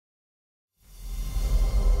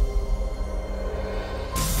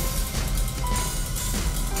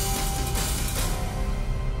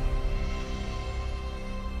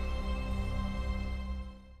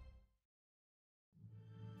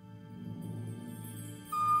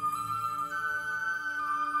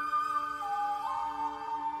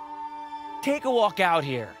Take a walk out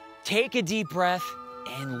here, take a deep breath,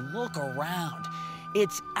 and look around.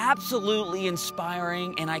 It's absolutely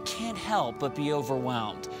inspiring, and I can't help but be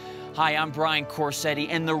overwhelmed. Hi, I'm Brian Corsetti,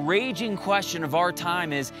 and the raging question of our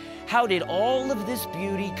time is, how did all of this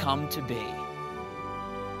beauty come to be?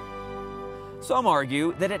 Some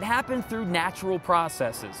argue that it happened through natural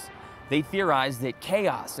processes. They theorize that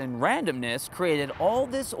chaos and randomness created all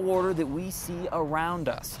this order that we see around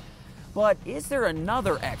us. But is there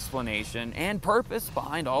another explanation and purpose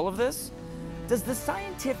behind all of this? Does the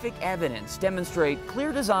scientific evidence demonstrate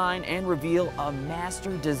clear design and reveal a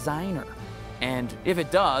master designer? And if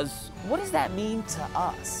it does, what does that mean to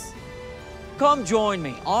us? Come join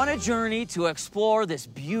me on a journey to explore this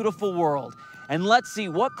beautiful world, and let's see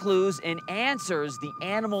what clues and answers the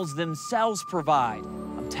animals themselves provide.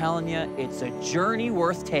 I'm telling you, it's a journey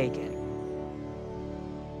worth taking.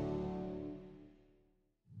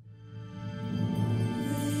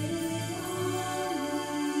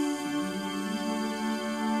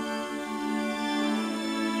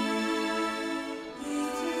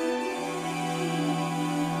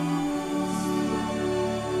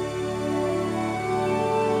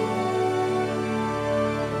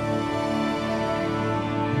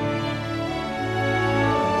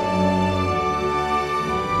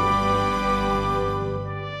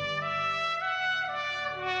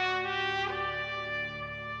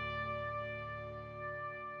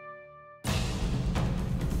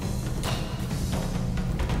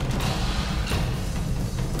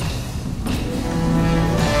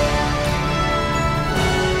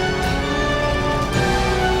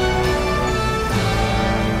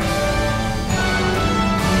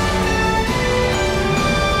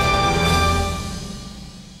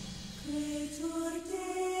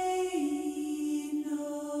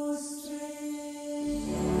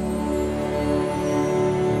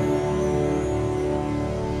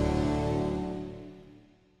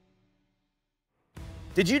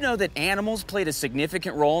 Did you know that animals played a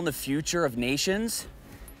significant role in the future of nations?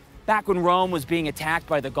 Back when Rome was being attacked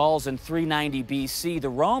by the Gauls in 390 BC, the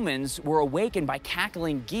Romans were awakened by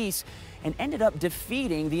cackling geese and ended up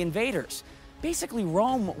defeating the invaders. Basically,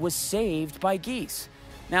 Rome was saved by geese.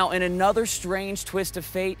 Now, in another strange twist of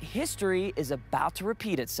fate, history is about to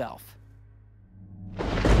repeat itself.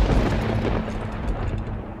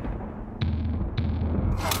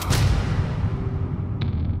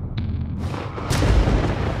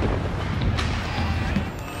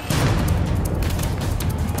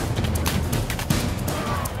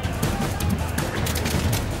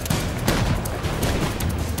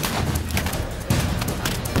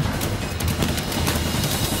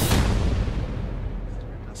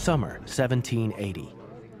 Summer 1780.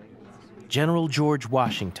 General George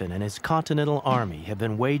Washington and his Continental Army have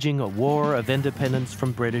been waging a war of independence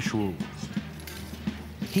from British rule.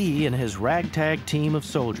 He and his ragtag team of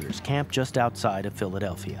soldiers camp just outside of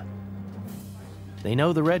Philadelphia. They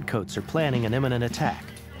know the Redcoats are planning an imminent attack,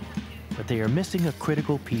 but they are missing a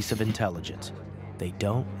critical piece of intelligence. They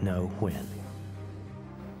don't know when.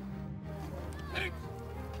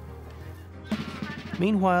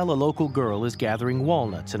 Meanwhile, a local girl is gathering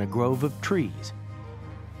walnuts in a grove of trees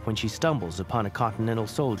when she stumbles upon a Continental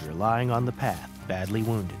soldier lying on the path, badly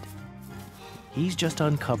wounded. He's just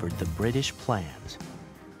uncovered the British plans.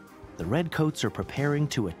 The Redcoats are preparing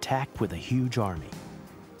to attack with a huge army,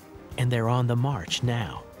 and they're on the march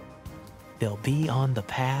now. They'll be on the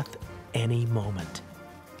path any moment.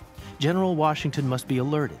 General Washington must be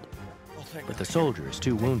alerted, but the soldier is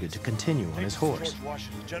too wounded to continue on his horse.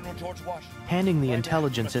 Handing the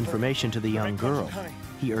intelligence information to the young girl,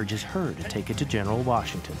 he urges her to take it to General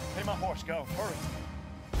Washington. Hey, my horse, go, hurry.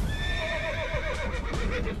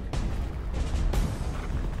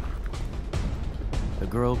 The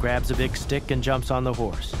girl grabs a big stick and jumps on the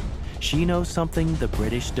horse. She knows something the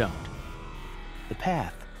British don't. The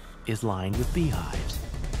path is lined with beehives.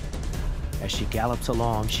 As she gallops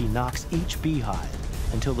along, she knocks each beehive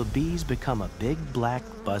until the bees become a big black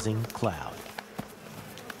buzzing cloud.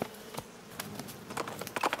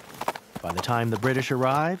 By the time the British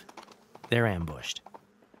arrive, they're ambushed.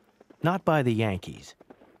 Not by the Yankees,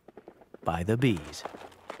 by the bees.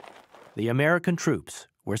 The American troops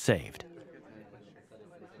were saved.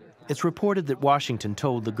 It's reported that Washington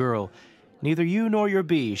told the girl, "Neither you nor your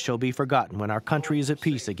bees shall be forgotten when our country is at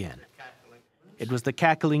peace again." It was the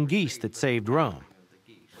cackling geese that saved Rome,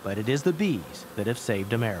 but it is the bees that have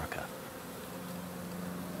saved America.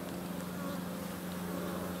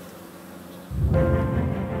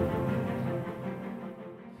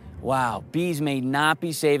 Wow, bees may not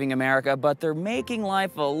be saving America, but they're making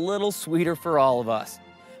life a little sweeter for all of us.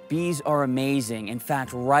 Bees are amazing. In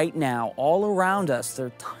fact, right now, all around us, there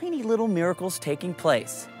are tiny little miracles taking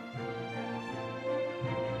place.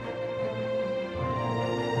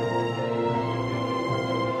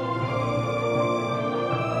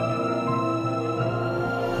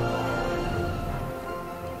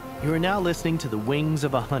 You are now listening to the wings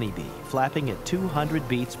of a honeybee, flapping at 200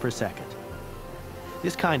 beats per second.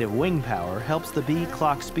 This kind of wing power helps the bee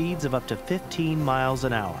clock speeds of up to 15 miles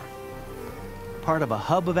an hour. Part of a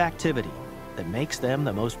hub of activity that makes them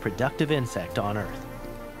the most productive insect on Earth.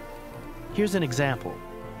 Here's an example.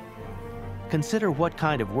 Consider what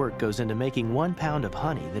kind of work goes into making 1 pound of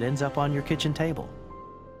honey that ends up on your kitchen table.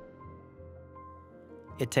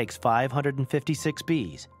 It takes 556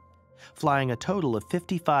 bees, flying a total of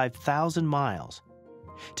 55,000 miles,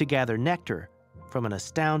 to gather nectar from an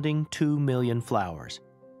astounding 2 million flowers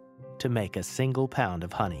to make a single pound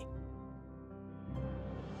of honey.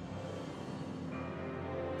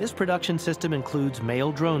 This production system includes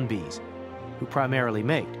male drone bees, who primarily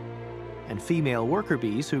mate, and female worker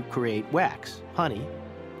bees who create wax, honey,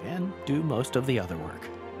 and do most of the other work.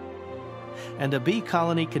 And a bee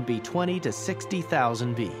colony can be 20 to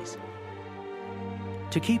 60,000 bees.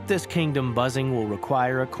 To keep this kingdom buzzing will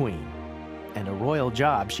require a queen, and a royal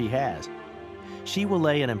job she has. She will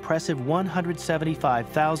lay an impressive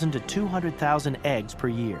 175,000 to 200,000 eggs per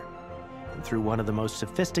year. And through one of the most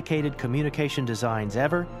sophisticated communication designs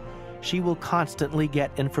ever, she will constantly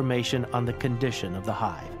get information on the condition of the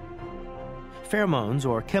hive. Pheromones,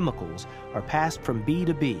 or chemicals, are passed from bee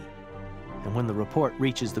to bee, and when the report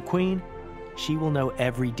reaches the queen, she will know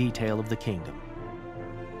every detail of the kingdom.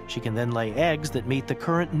 She can then lay eggs that meet the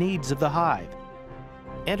current needs of the hive.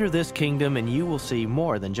 Enter this kingdom and you will see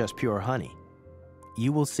more than just pure honey.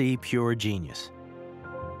 You will see pure genius.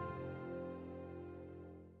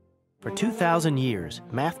 For 2,000 years,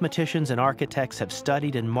 mathematicians and architects have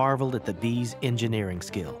studied and marveled at the bee's engineering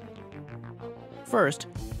skill. First,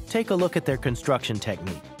 take a look at their construction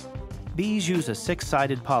technique. Bees use a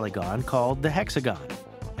 6-sided polygon called the hexagon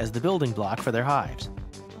as the building block for their hives.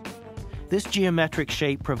 This geometric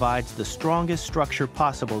shape provides the strongest structure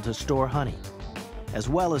possible to store honey, as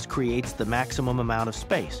well as creates the maximum amount of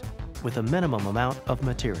space with a minimum amount of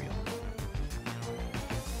material.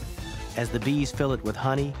 As the bees fill it with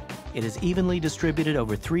honey, it is evenly distributed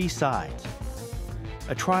over 3 sides.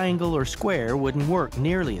 A triangle or square wouldn't work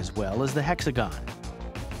nearly as well as the hexagon.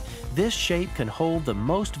 This shape can hold the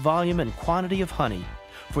most volume and quantity of honey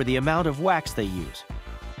for the amount of wax they use.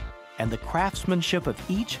 And the craftsmanship of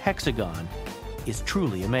each hexagon is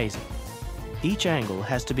truly amazing. Each angle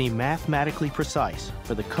has to be mathematically precise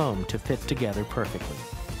for the comb to fit together perfectly.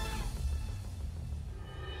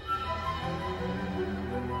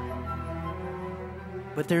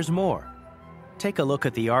 But there's more. Take a look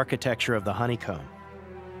at the architecture of the honeycomb.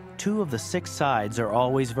 2 of the 6 sides are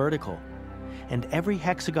always vertical, and every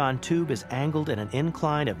hexagon tube is angled at an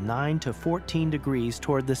incline of 9 to 14 degrees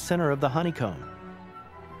toward the center of the honeycomb.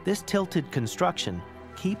 This tilted construction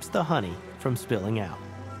keeps the honey from spilling out.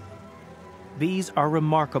 Bees are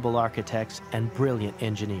remarkable architects and brilliant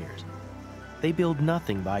engineers. They build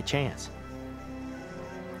nothing by chance.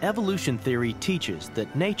 Evolution theory teaches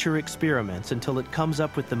that nature experiments until it comes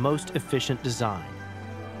up with the most efficient design.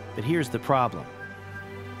 But here's the problem.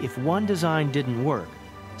 If one design didn't work,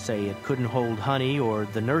 say it couldn't hold honey or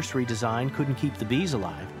the nursery design couldn't keep the bees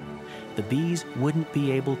alive, the bees wouldn't be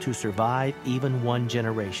able to survive even 1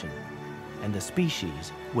 generation, and the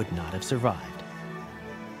species would not have survived.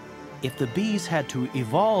 If the bees had to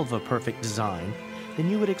evolve a perfect design, then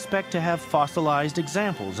you would expect to have fossilized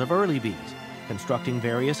examples of early bees constructing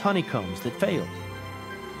various honeycombs that failed.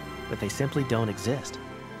 But they simply don't exist.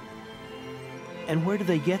 And where do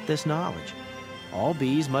they get this knowledge? All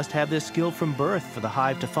bees must have this skill from birth for the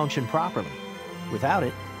hive to function properly. Without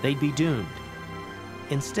it, they'd be doomed.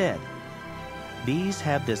 Instead, bees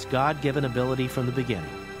have this God-given ability from the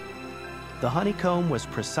beginning. The honeycomb was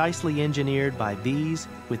precisely engineered by bees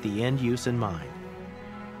with the end use in mind.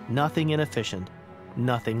 Nothing inefficient,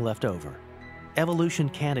 nothing left over. Evolution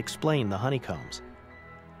can't explain the honeycombs.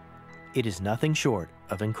 It is nothing short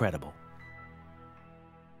of incredible.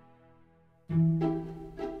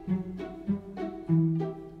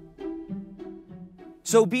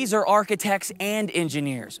 So bees are architects and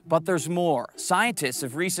engineers, but there's more. Scientists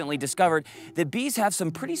have recently discovered that bees have some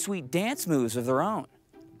pretty sweet dance moves of their own.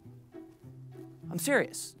 I'm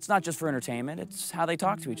serious. It's not just for entertainment, it's how they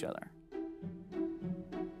talk to each other.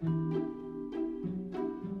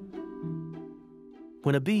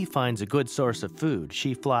 When a bee finds a good source of food,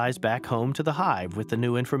 she flies back home to the hive with the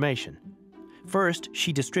new information. First,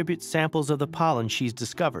 she distributes samples of the pollen she's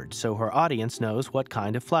discovered so her audience knows what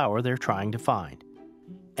kind of flower they're trying to find.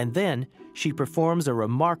 And then, she performs a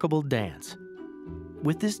remarkable dance.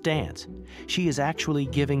 With this dance, she is actually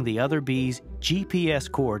giving the other bees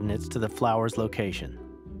GPS coordinates to the flower's location.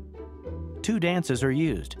 Two dances are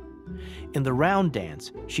used. In the round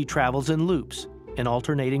dance, she travels in loops, in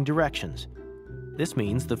alternating directions. This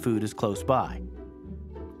means the food is close by.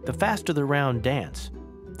 The faster the round dance,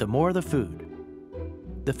 the more the food.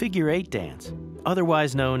 The figure-8 dance,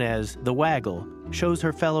 otherwise known as the waggle, shows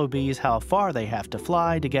her fellow bees how far they have to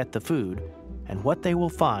fly to get the food and what they will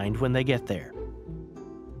find when they get there.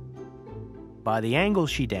 By the angle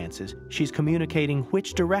she dances, she's communicating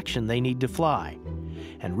which direction they need to fly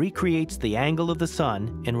and recreates the angle of the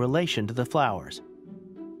sun in relation to the flowers.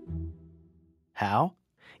 How?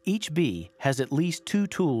 Each bee has at least two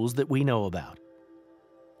tools that we know about.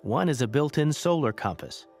 One is a built-in solar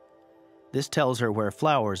compass. This tells her where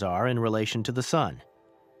flowers are in relation to the sun.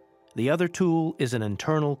 The other tool is an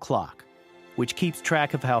internal clock, which keeps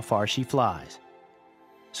track of how far she flies.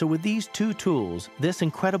 So with these two tools, this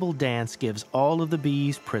incredible dance gives all of the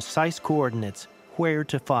bees precise coordinates where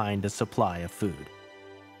to find a supply of food.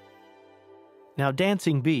 Now,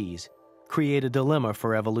 dancing bees create a dilemma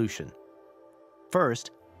for evolution.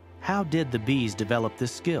 First, how did the bees develop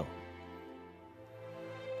this skill?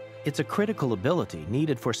 It's a critical ability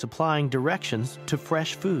needed for supplying directions to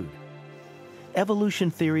fresh food. Evolution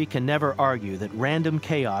theory can never argue that random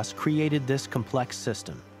chaos created this complex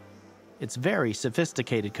system. It's very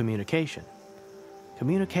sophisticated communication.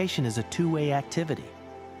 Communication is a two-way activity.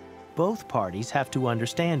 Both parties have to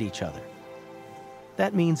understand each other.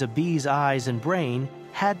 That means a bee's eyes and brain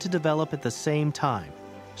had to develop at the same time,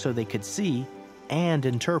 so they could see and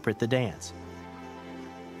interpret the dance.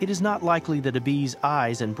 It is not likely that a bee's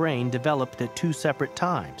eyes and brain developed at two separate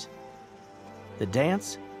times. The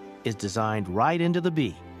dance is designed right into the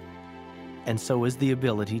bee, and so is the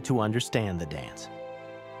ability to understand the dance.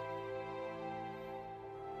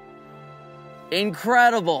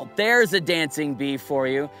 Incredible! There's a dancing bee for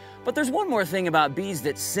you. But there's one more thing about bees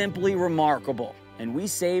that's simply remarkable, and we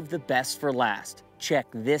saved the best for last. Check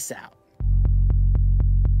this out.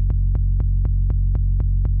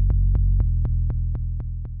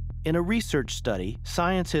 In a research study,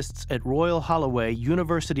 scientists at Royal Holloway,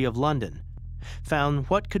 University of London, found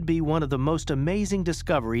what could be one of the most amazing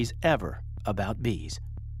discoveries ever about bees.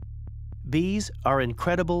 Bees are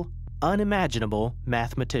incredible, unimaginable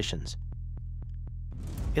mathematicians.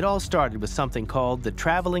 It all started with something called the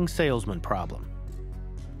traveling salesman problem.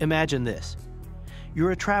 Imagine this.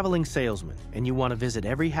 You're a traveling salesman and you want to visit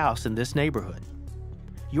every house in this neighborhood.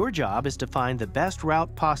 Your job is to find the best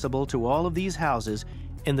route possible to all of these houses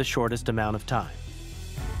in the shortest amount of time.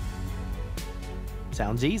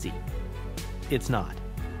 Sounds easy. It's not.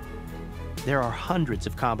 There are hundreds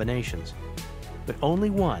of combinations, but only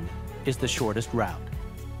one is the shortest route.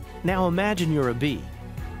 Now imagine you're a bee.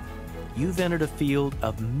 You've entered a field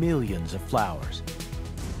of millions of flowers.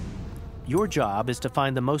 Your job is to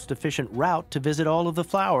find the most efficient route to visit all of the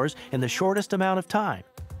flowers in the shortest amount of time.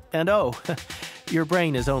 And oh, your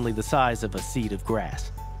brain is only the size of a seed of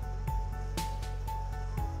grass.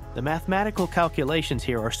 The mathematical calculations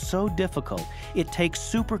here are so difficult, it takes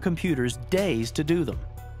supercomputers days to do them.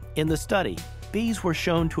 In the study, bees were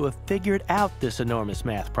shown to have figured out this enormous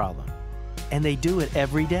math problem. And they do it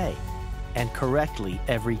every day, and correctly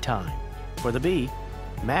every time. For the bee,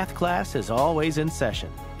 math class is always in session,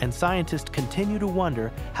 and scientists continue to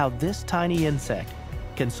wonder how this tiny insect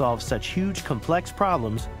can solve such huge complex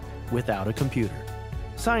problems without a computer.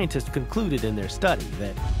 Scientists concluded in their study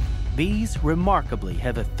that bees remarkably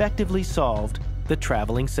have effectively solved the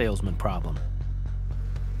traveling salesman problem.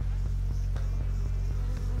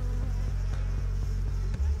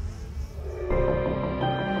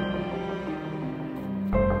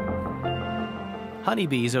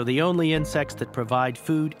 Honeybees are the only insects that provide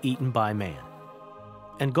food eaten by man.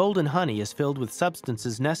 And golden honey is filled with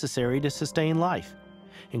substances necessary to sustain life,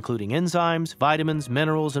 including enzymes, vitamins,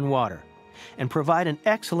 minerals, and water, and provide an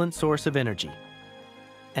excellent source of energy.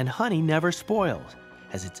 And honey never spoils,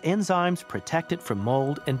 as its enzymes protect it from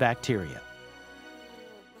mold and bacteria.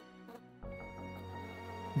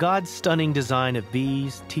 God's stunning design of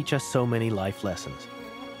bees teach us so many life lessons.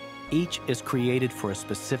 Each is created for a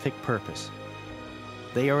specific purpose.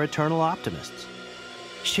 They are eternal optimists,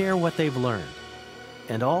 share what they've learned,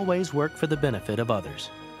 and always work for the benefit of others.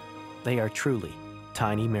 They are truly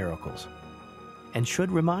tiny miracles, and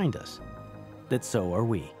should remind us that so are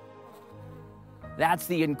we. That's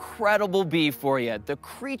the incredible bee for you, the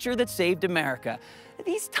creature that saved America.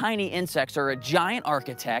 These tiny insects are a giant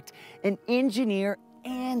architect, an engineer,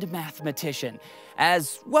 and mathematician,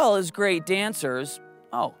 as well as great dancers.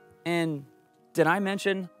 Oh, and did I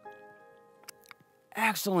mention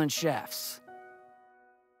excellent chefs?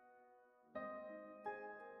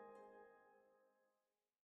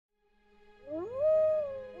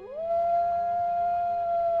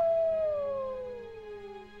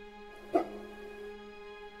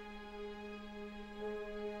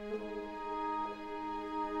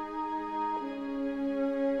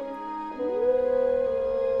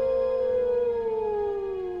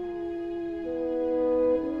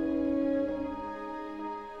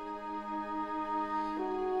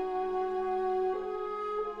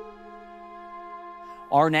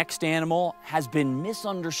 Our next animal has been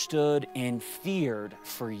misunderstood and feared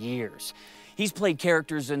for years. He's played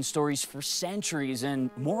characters in stories for centuries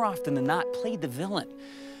and more often than not played the villain.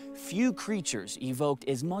 Few creatures evoked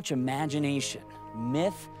as much imagination,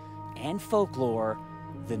 myth, and folklore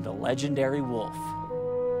than the legendary wolf.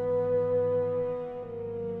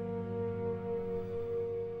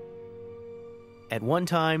 At one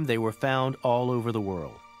time, they were found all over the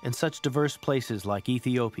world, in such diverse places like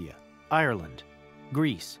Ethiopia, Ireland,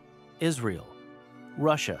 Greece, Israel,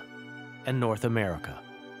 Russia, and North America.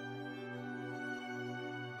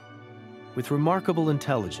 With remarkable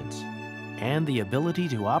intelligence and the ability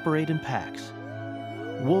to operate in packs,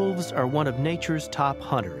 wolves are one of nature's top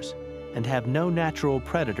hunters and have no natural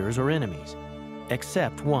predators or enemies,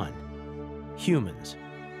 except one: humans.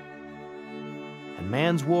 And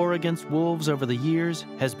man's war against wolves over the years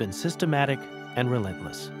has been systematic and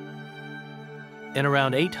relentless. In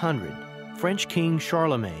around 800, French King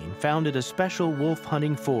Charlemagne founded a special wolf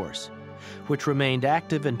hunting force, which remained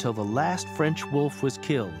active until the last French wolf was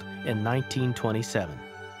killed in 1927.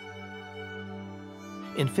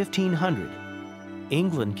 In 1500,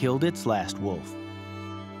 England killed its last wolf.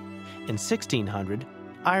 In 1600,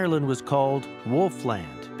 Ireland was called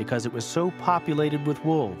Wolfland because it was so populated with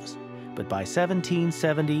wolves, but by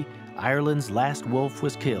 1770, Ireland's last wolf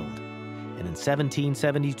was killed, and in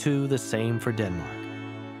 1772, the same for Denmark.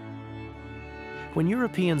 When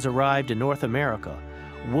Europeans arrived in North America,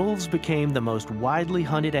 wolves became the most widely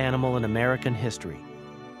hunted animal in American history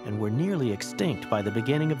and were nearly extinct by the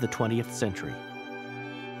beginning of the 20th century.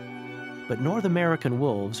 But North American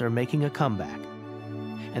wolves are making a comeback,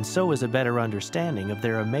 and so is a better understanding of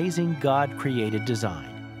their amazing God-created design.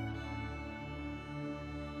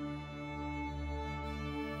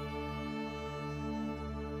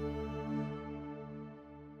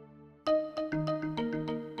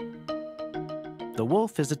 The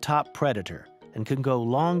wolf is a top predator and can go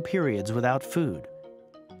long periods without food.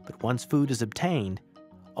 But once food is obtained,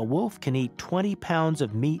 a wolf can eat 20 pounds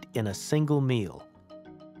of meat in a single meal,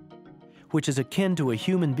 which is akin to a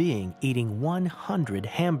human being eating 100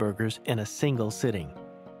 hamburgers in a single sitting.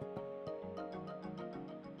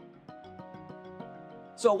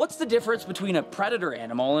 So what's the difference between a predator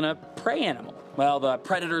animal and a prey animal? Well, the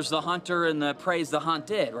predator's the hunter and the prey's the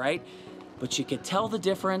hunted, right? But you could tell the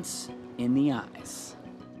difference in the eyes.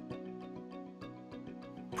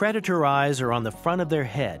 Predator eyes are on the front of their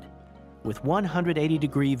head with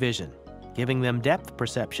 180-degree vision, giving them depth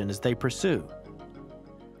perception as they pursue.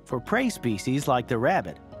 For prey species like the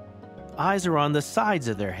rabbit, eyes are on the sides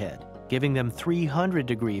of their head, giving them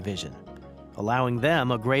 300-degree vision, allowing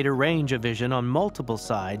them a greater range of vision on multiple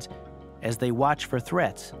sides as they watch for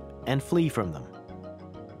threats and flee from them.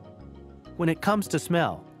 When it comes to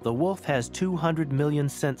smell, the wolf has 200 million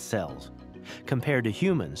scent cells, compared to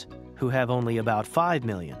humans, who have only about 5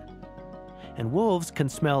 million. And wolves can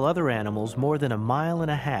smell other animals more than 1.5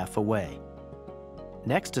 miles away.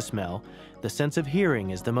 Next to smell, the sense of hearing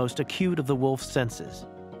is the most acute of the wolf's senses.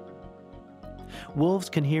 Wolves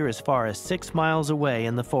can hear as far as 6 miles away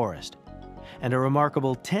in the forest, and a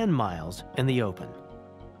remarkable 10 miles in the open.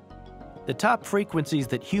 The top frequencies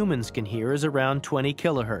that humans can hear is around 20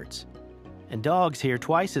 kilohertz, and dogs hear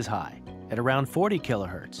twice as high, at around 40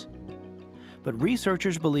 kilohertz. But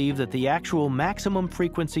researchers believe that the actual maximum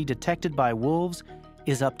frequency detected by wolves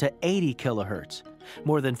is up to 80 kilohertz,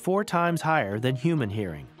 more than 4 times higher than human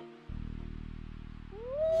hearing.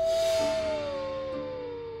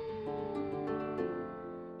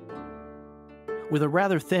 With a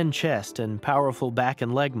rather thin chest and powerful back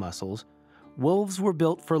and leg muscles, wolves were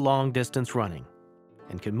built for long-distance running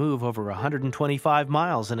and can move over 125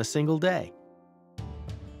 miles in a single day,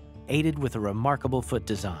 aided with a remarkable foot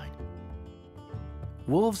design.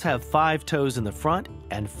 Wolves have 5 toes in the front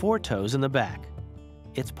and 4 toes in the back.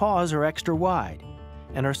 Its paws are extra wide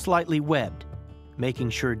and are slightly webbed, making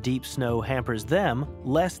sure deep snow hampers them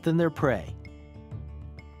less than their prey.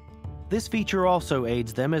 This feature also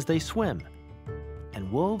aids them as they swim,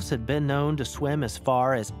 and wolves had been known to swim as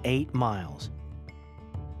far as 8 miles.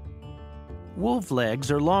 Wolf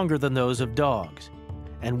legs are longer than those of dogs,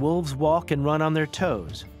 and wolves walk and run on their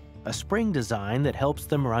toes, a spring design that helps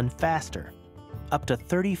them run faster, up to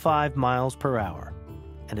 35 miles per hour,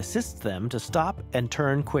 and assists them to stop and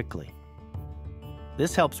turn quickly.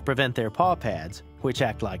 This helps prevent their paw pads, which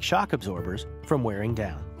act like shock absorbers, from wearing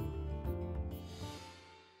down.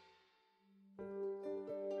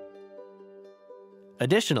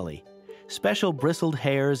 Additionally, special bristled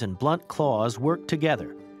hairs and blunt claws work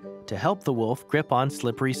together to help the wolf grip on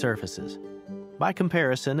slippery surfaces. By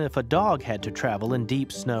comparison, if a dog had to travel in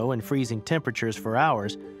deep snow and freezing temperatures for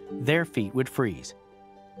hours, their feet would freeze.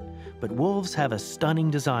 But wolves have a stunning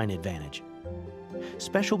design advantage.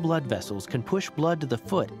 Special blood vessels can push blood to the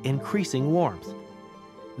foot, increasing warmth.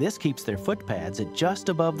 This keeps their foot pads at just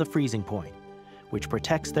above the freezing point, which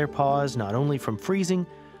protects their paws not only from freezing,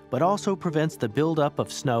 but also prevents the buildup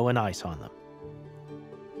of snow and ice on them.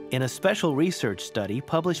 In a special research study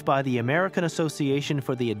published by the American Association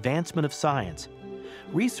for the Advancement of Science,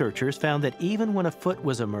 researchers found that even when a foot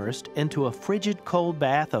was immersed into a frigid cold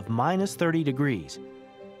bath of minus 30 degrees,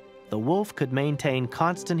 the wolf could maintain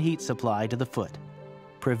constant heat supply to the foot,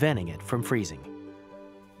 preventing it from freezing.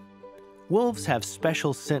 Wolves have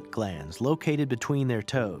special scent glands located between their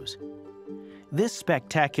toes. This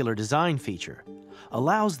spectacular design feature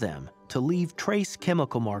allows them to leave trace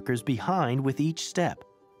chemical markers behind with each step,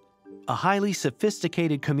 a highly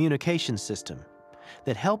sophisticated communication system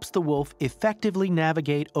that helps the wolf effectively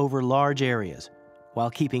navigate over large areas while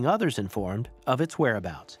keeping others informed of its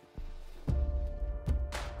whereabouts.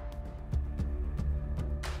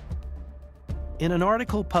 In an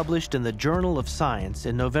article published in the Journal of Science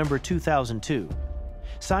in November 2002,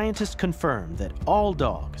 scientists confirmed that all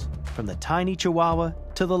dogs, from the tiny Chihuahua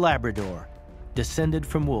to the Labrador, descended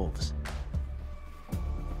from wolves.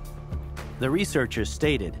 The researchers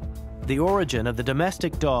stated, "The origin of the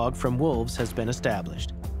domestic dog from wolves has been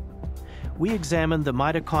established. We examined the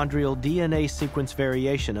mitochondrial DNA sequence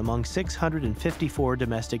variation among 654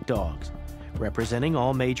 domestic dogs, representing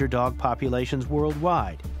all major dog populations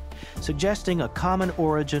worldwide, suggesting a common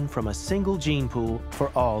origin from a single gene pool for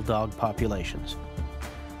all dog populations.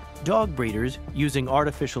 Dog breeders, using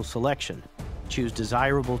artificial selection, choose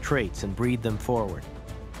desirable traits and breed them forward,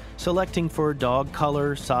 selecting for dog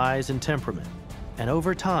color, size, and temperament, and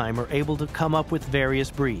over time are able to come up with various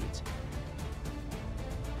breeds.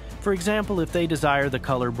 For example, if they desire the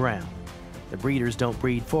color brown, the breeders don't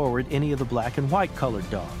breed forward any of the black and white colored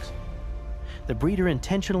dogs. The breeder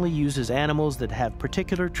intentionally uses animals that have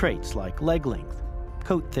particular traits like leg length,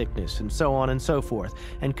 coat thickness, and so on and so forth,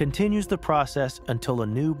 and continues the process until a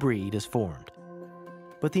new breed is formed.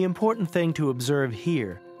 But the important thing to observe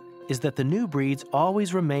here is that the new breeds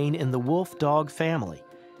always remain in the wolf-dog family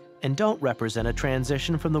and don't represent a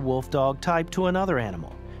transition from the wolf-dog type to another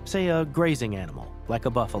animal, say a grazing animal like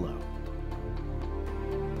a buffalo.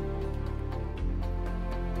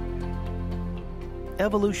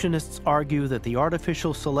 Evolutionists argue that the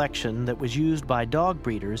artificial selection that was used by dog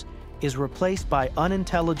breeders is replaced by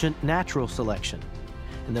unintelligent natural selection,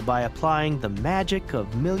 and that by applying the magic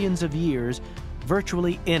of millions of years,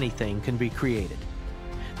 virtually anything can be created.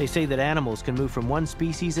 They say that animals can move from one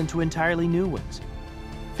species into entirely new ones.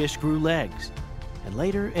 Fish grew legs, and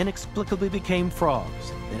later inexplicably became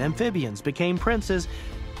frogs, then amphibians became princes,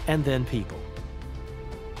 and then people.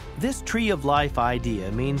 This tree of life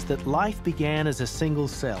idea means that life began as a single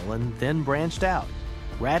cell and then branched out,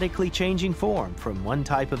 radically changing form from one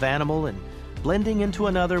type of animal and blending into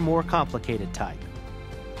another more complicated type.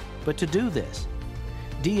 But to do this,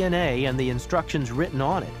 DNA and the instructions written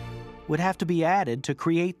on it would have to be added to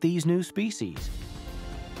create these new species.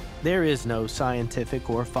 There is no scientific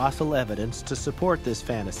or fossil evidence to support this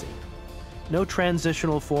fantasy. No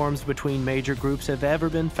transitional forms between major groups have ever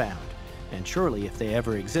been found, and surely if they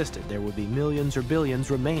ever existed, there would be millions or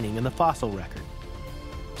billions remaining in the fossil record.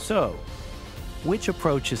 So, which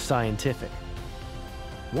approach is scientific?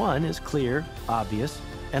 One is clear, obvious,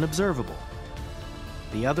 and observable.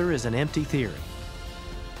 The other is an empty theory.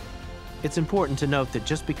 It's important to note that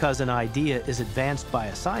just because an idea is advanced by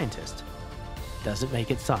a scientist doesn't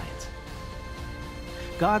make it science.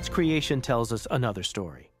 God's creation tells us another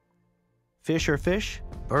story. Fish are fish,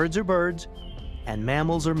 birds are birds, and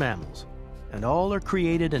mammals are mammals, and all are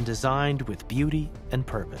created and designed with beauty and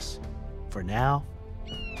purpose, for now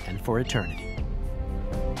and for eternity.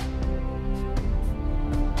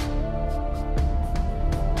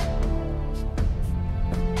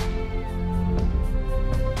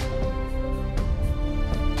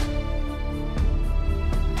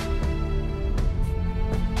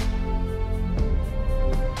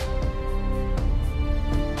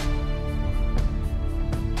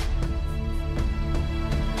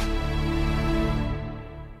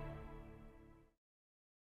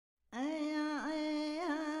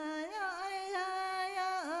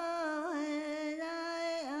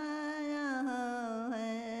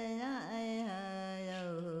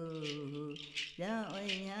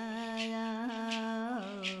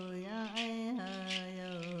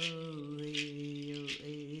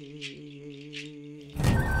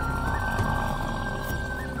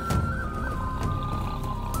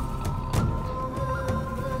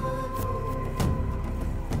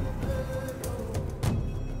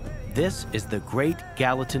 This is the Great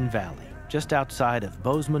Gallatin Valley, just outside of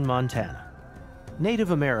Bozeman, Montana.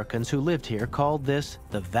 Native Americans who lived here called this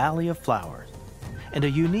the Valley of Flowers, and a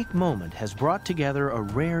unique moment has brought together a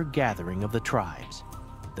rare gathering of the tribes.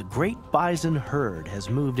 The great bison herd has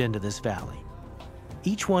moved into this valley.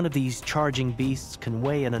 Each one of these charging beasts can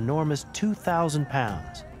weigh an enormous 2,000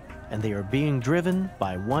 pounds, and they are being driven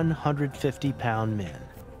by 150-pound men.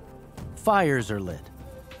 Fires are lit,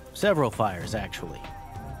 several fires actually.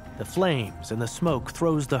 The flames and the smoke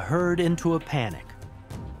throws the herd into a panic.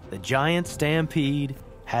 The giant stampede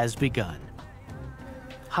has begun.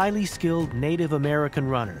 Highly skilled Native American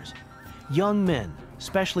runners, young men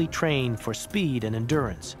specially trained for speed and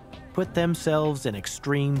endurance, put themselves in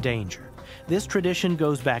extreme danger. This tradition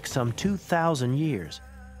goes back some 2,000 years,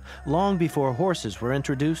 long before horses were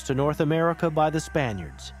introduced to North America by the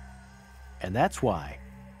Spaniards. And that's why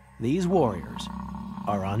these warriors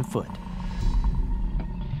are on foot.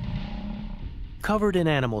 Covered in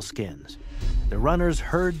animal skins, the runners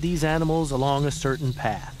herd these animals along a certain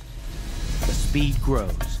path. The speed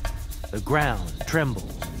grows, the ground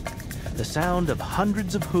trembles. The sound of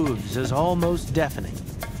hundreds of hooves is almost deafening.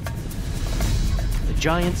 The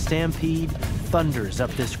giant stampede thunders up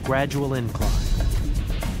this gradual incline.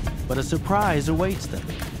 But a surprise awaits them.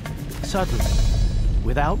 Suddenly,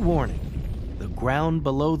 without warning, the ground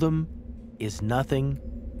below them is nothing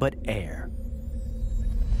but air.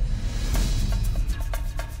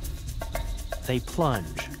 They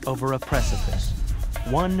plunge over a precipice,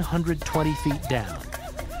 120 feet down,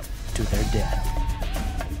 to their death.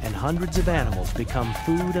 And hundreds of animals become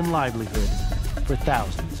food and livelihood for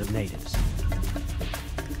thousands of natives.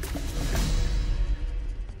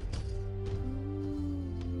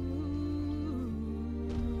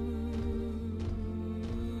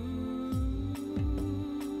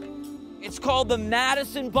 It's called the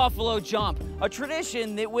Madison Buffalo Jump, a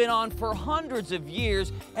tradition that went on for hundreds of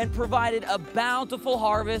years and provided a bountiful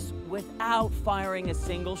harvest without firing a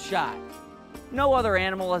single shot. No other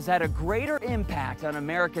animal has had a greater impact on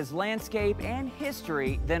America's landscape and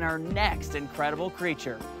history than our next incredible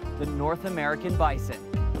creature, the North American bison.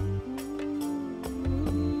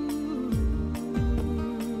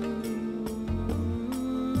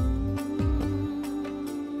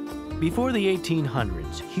 Before the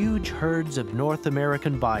 1800s, huge herds of North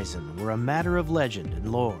American bison were a matter of legend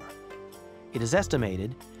and lore. It is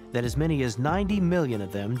estimated that as many as 90 million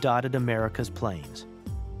of them dotted America's plains.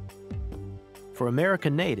 For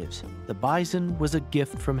American natives, the bison was a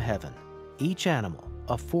gift from heaven, each animal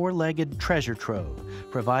a four-legged treasure trove,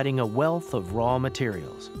 providing a wealth of raw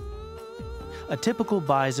materials. A typical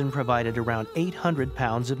bison provided around 800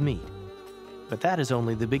 pounds of meat, but that is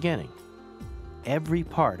only the beginning. Every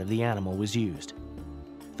part of the animal was used.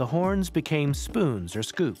 The horns became spoons or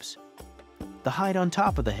scoops. The hide on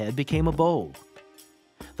top of the head became a bowl.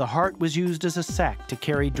 The heart was used as a sack to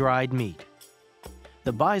carry dried meat.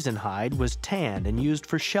 The bison hide was tanned and used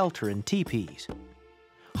for shelter in teepees.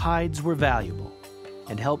 Hides were valuable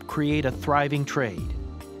and helped create a thriving trade.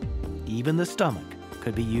 Even the stomach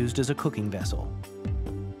could be used as a cooking vessel.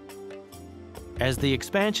 As the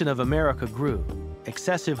expansion of America grew,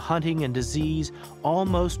 excessive hunting and disease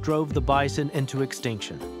almost drove the bison into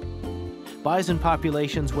extinction. Bison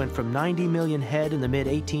populations went from 90 million head in the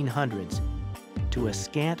mid-1800s to a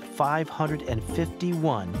scant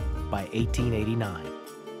 551 by 1889.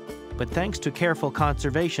 But thanks to careful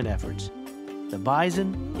conservation efforts, the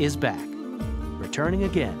bison is back, returning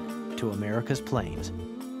again to America's plains.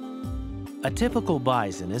 A typical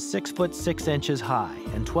bison is 6 foot 6 inches high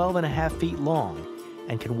and 12.5 feet long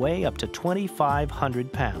and can weigh up to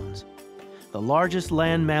 2,500 pounds, the largest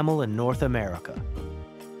land mammal in North America.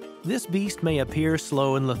 This beast may appear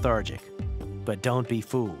slow and lethargic, but don't be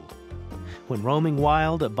fooled. When roaming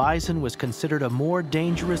wild, a bison was considered a more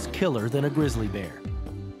dangerous killer than a grizzly bear.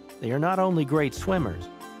 They are not only great swimmers,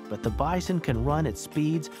 but the bison can run at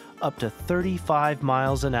speeds up to 35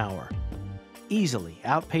 miles an hour, easily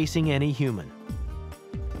outpacing any human.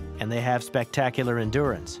 And they have spectacular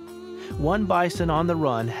endurance. One bison on the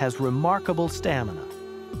run has remarkable stamina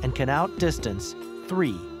and can outdistance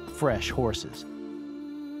 3 fresh horses.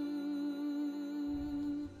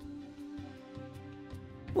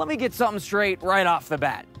 Let me get something straight right off the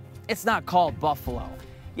bat. It's not called buffalo.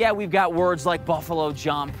 Yeah, we've got words like buffalo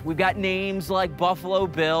jump, we've got names like Buffalo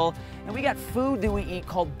Bill, and we got food that we eat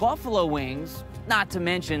called buffalo wings, not to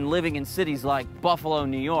mention living in cities like Buffalo,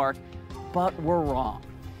 New York. But we're wrong.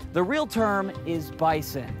 The real term is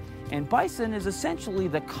bison, and bison is essentially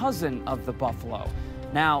the cousin of the buffalo.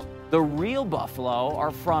 Now, the real buffalo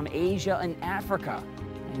are from Asia and Africa.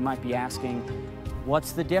 And you might be asking,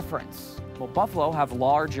 what's the difference? Well, buffalo have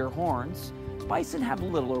larger horns, bison have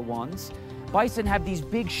littler ones. Bison have these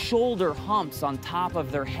big shoulder humps on top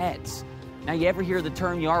of their heads. Now, you ever hear the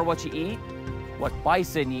term "you are what you eat"? What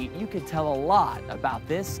bison eat, you could tell a lot about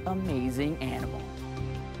this amazing animal.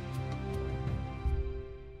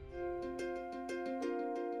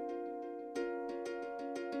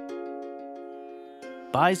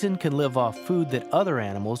 Bison can live off food that other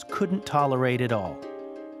animals couldn't tolerate at all.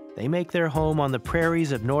 They make their home on the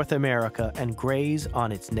prairies of North America and graze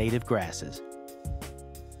on its native grasses.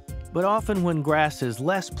 But often when grass is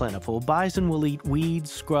less plentiful, bison will eat weeds,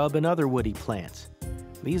 scrub, and other woody plants.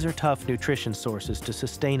 These are tough nutrition sources to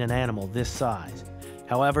sustain an animal this size.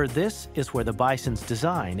 However, this is where the bison's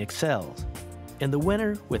design excels. In the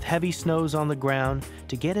winter, with heavy snows on the ground,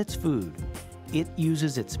 to get its food, it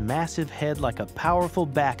uses its massive head like a powerful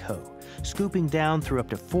backhoe, scooping down through up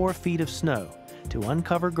to 4 feet of snow to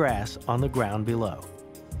uncover grass on the ground below.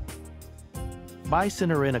 Bison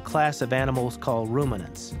are in a class of animals called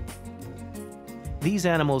ruminants. These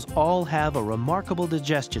animals all have a remarkable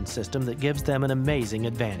digestion system that gives them an amazing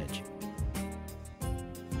advantage.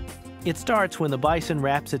 It starts when the bison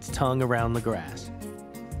wraps its tongue around the grass.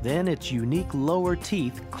 Then its unique lower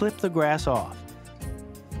teeth clip the grass off.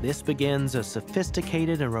 This begins a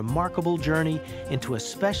sophisticated and remarkable journey into a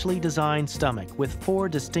specially designed stomach with 4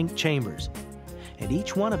 distinct chambers. And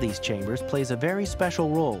each one of these chambers plays a very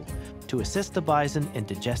special role to assist the bison in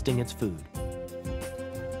digesting its food.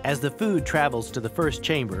 As the food travels to the first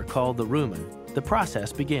chamber, called the rumen, the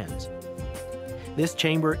process begins. This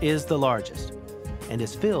chamber is the largest and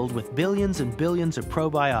is filled with billions and billions of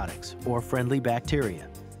probiotics, or friendly bacteria.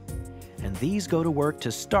 And these go to work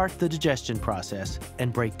to start the digestion process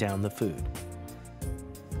and break down the food.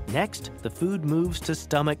 Next, the food moves to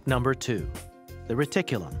stomach number 2, the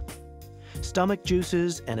reticulum. Stomach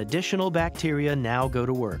juices and additional bacteria now go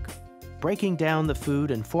to work, breaking down the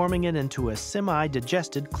food and forming it into a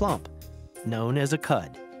semi-digested clump, known as a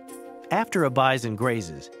cud. After a bison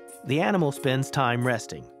grazes, the animal spends time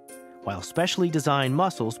resting, while specially designed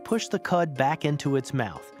muscles push the cud back into its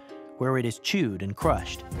mouth, where it is chewed and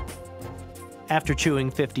crushed. After chewing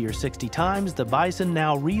 50 or 60 times, the bison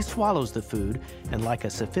now re-swallows the food, and like a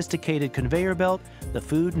sophisticated conveyor belt, the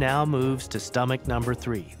food now moves to stomach number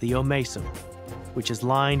 3, the omasum, which is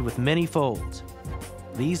lined with many folds.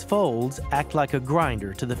 These folds act like a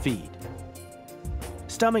grinder to the feed.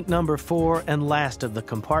 Stomach number 4 and last of the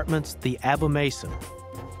compartments, the abomasum.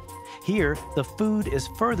 Here, the food is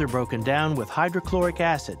further broken down with hydrochloric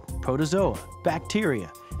acid, protozoa, bacteria,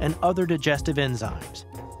 and other digestive enzymes.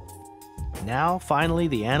 Now, finally,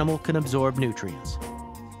 the animal can absorb nutrients.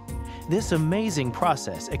 This amazing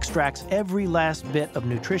process extracts every last bit of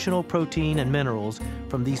nutritional protein and minerals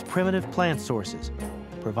from these primitive plant sources,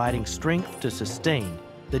 providing strength to sustain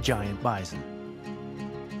the giant bison.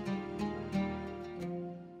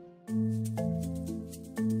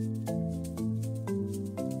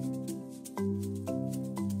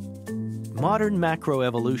 Modern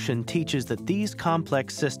macroevolution teaches that these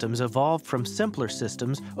complex systems evolved from simpler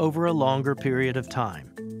systems over a longer period of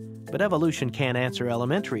time. But evolution can't answer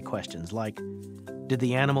elementary questions like, did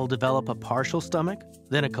the animal develop a partial stomach,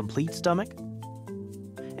 then a complete stomach?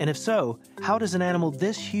 And if so, how does an animal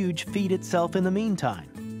this huge feed itself in the meantime?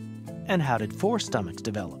 And how did 4 stomachs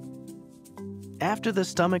develop? After the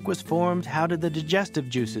stomach was formed, how did the digestive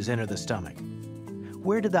juices enter the stomach?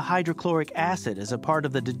 Where did the hydrochloric acid as a part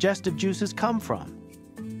of the digestive juices come from?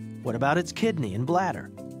 What about its kidney and bladder?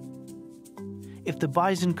 If the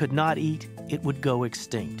bison could not eat, it would go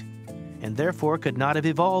extinct, and therefore could not have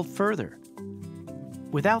evolved further.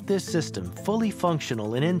 Without this system fully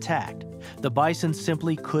functional and intact, the bison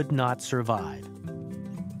simply could not survive.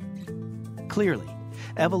 Clearly,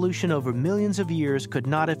 evolution over millions of years could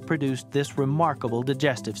not have produced this remarkable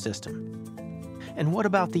digestive system. And what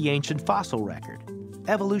about the ancient fossil record?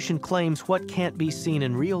 Evolution claims what can't be seen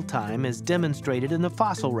in real time is demonstrated in the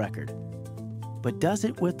fossil record. But does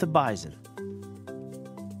it with the bison?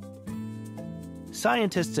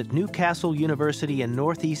 Scientists at Newcastle University in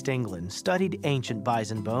northeast England studied ancient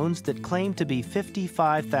bison bones that claim to be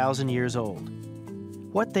 55,000 years old.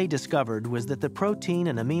 What they discovered was that the protein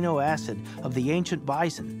and amino acid of the ancient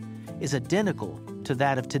bison is identical to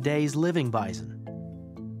that of today's living bison.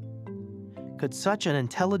 Could such an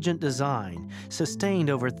intelligent design,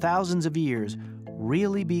 sustained over thousands of years,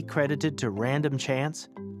 really be credited to random chance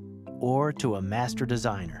or to a master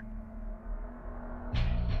designer?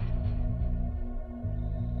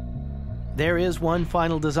 There is one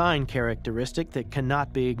final design characteristic that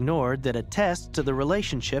cannot be ignored that attests to the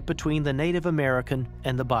relationship between the Native American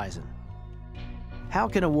and the bison. How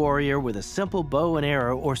can a warrior with a simple bow and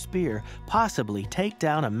arrow or spear possibly take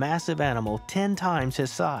down a massive animal 10 times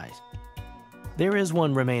his size? There is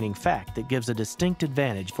one remaining fact that gives a distinct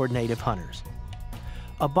advantage for native hunters.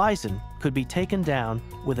 A bison could be taken down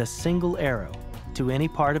with a single arrow to any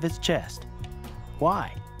part of its chest.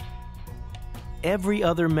 Why? Every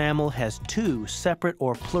other mammal has 2 separate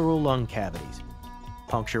or plural lung cavities.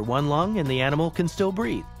 Puncture one lung and the animal can still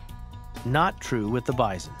breathe. Not true with the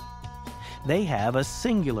bison. They have a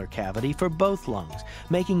singular cavity for both lungs,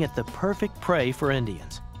 making it the perfect prey for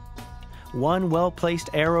Indians. One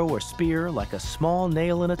well-placed arrow or spear, like a small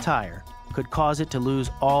nail in a tire, could cause it to lose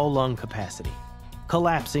all lung capacity,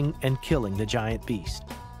 collapsing and killing the giant beast.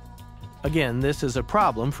 Again, this is a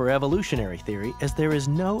problem for evolutionary theory, as there is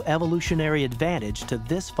no evolutionary advantage to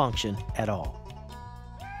this function at all.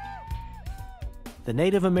 The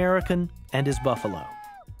Native American and his buffalo.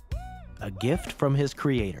 A gift from his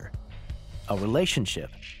creator. A relationship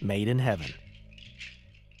made in heaven.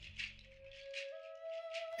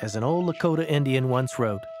 As an old Lakota Indian once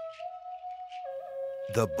wrote,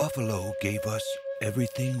 "The buffalo gave us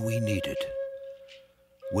everything we needed.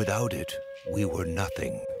 Without it, we were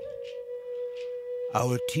nothing.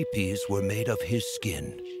 Our teepees were made of his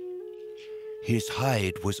skin. His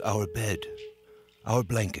hide was our bed, our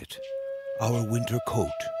blanket, our winter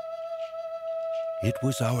coat. It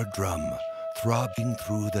was our drum throbbing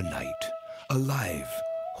through the night, alive,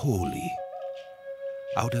 holy.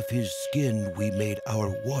 Out of his skin we made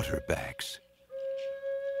our water bags.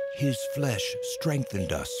 His flesh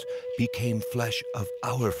strengthened us, became flesh of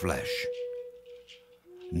our flesh.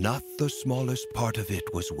 Not the smallest part of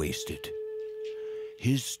it was wasted.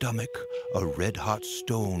 His stomach, a red-hot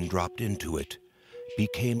stone dropped into it,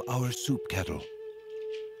 became our soup kettle.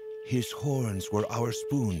 His horns were our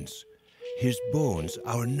spoons, his bones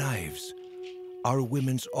our knives, our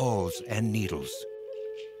women's awls and needles.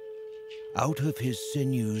 Out of his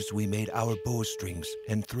sinews we made our bowstrings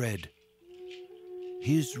and thread.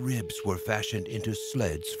 His ribs were fashioned into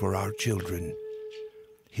sleds for our children.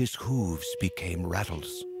 His hooves became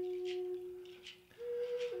rattles.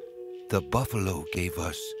 The buffalo gave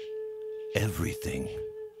us everything.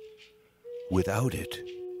 Without it,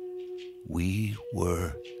 we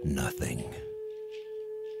were nothing."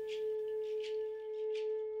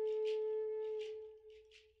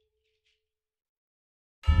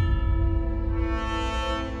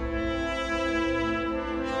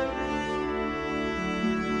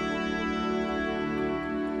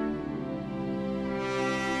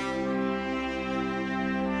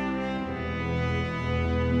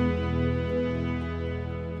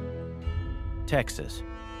 Texas,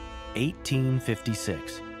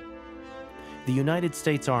 1856. The United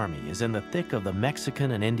States Army is in the thick of the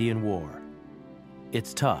Mexican and Indian War.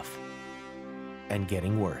 It's tough and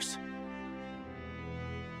getting worse.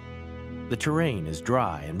 The terrain is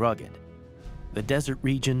dry and rugged. The desert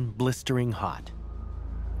region blistering hot.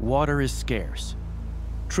 Water is scarce.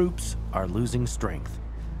 Troops are losing strength.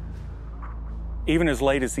 Even as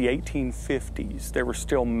late as the 1850s, there were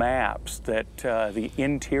still maps that the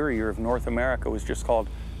interior of North America was just called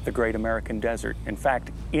the Great American Desert. In fact,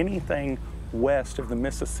 anything west of the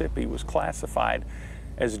Mississippi was classified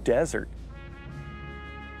as desert.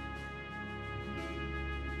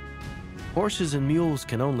 Horses and mules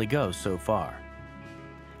can only go so far.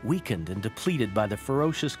 Weakened and depleted by the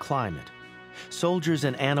ferocious climate, soldiers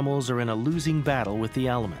and animals are in a losing battle with the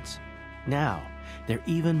elements. Now, they're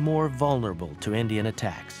even more vulnerable to Indian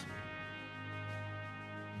attacks.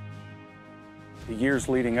 The years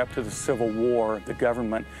leading up to the Civil War, the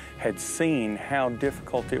government had seen how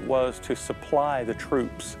difficult it was to supply the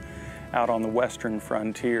troops out on the western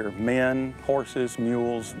frontier. Men, horses,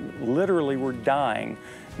 mules literally were dying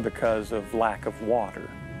because of lack of water.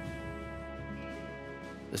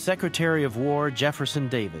 The Secretary of War, Jefferson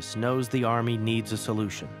Davis, knows the Army needs a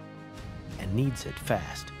solution, and needs it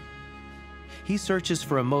fast. He searches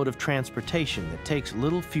for a mode of transportation that takes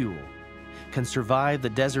little fuel, can survive the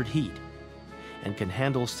desert heat, and can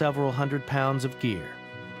handle several hundred pounds of gear.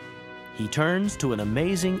 He turns to an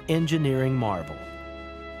amazing engineering marvel,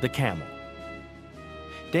 the camel.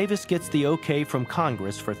 Davis gets the okay from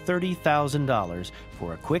Congress for $30,000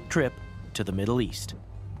 for a quick trip to the Middle East.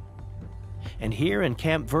 And here in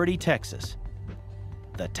Camp Verde, Texas,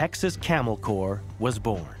 the Texas Camel Corps was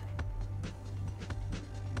born.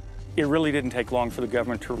 It really didn't take long for the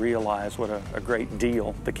government to realize what a great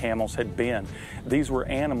deal the camels had been. These were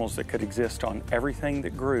animals that could exist on everything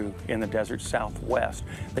that grew in the desert Southwest.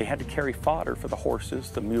 They had to carry fodder for the horses,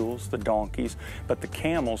 the mules, the donkeys, but the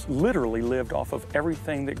camels literally lived off of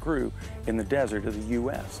everything that grew in the desert of the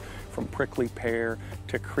U.S., from prickly pear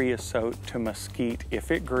to creosote to mesquite. If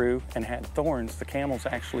it grew and had thorns, the camels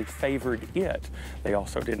actually favored it. They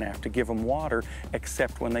also didn't have to give them water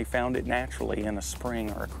except when they found it naturally in a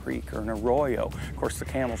spring or a creek or an arroyo. Of course, the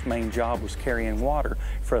camel's main job was carrying water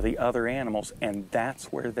for the other animals, and that's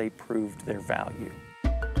where they proved their value.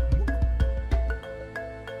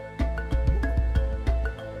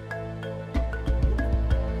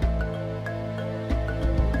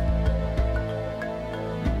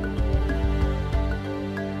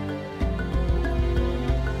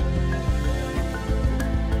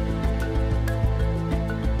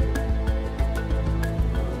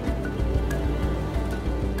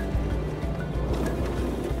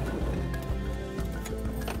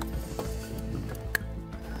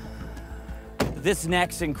 This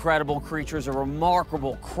next incredible creature is a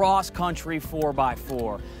remarkable cross-country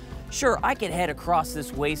 4x4. Sure, I could head across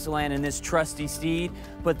this wasteland in this trusty steed,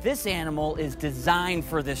 but this animal is designed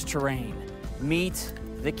for this terrain. Meet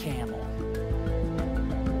the camel.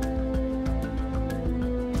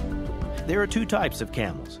 There are two types of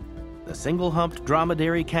camels. The single-humped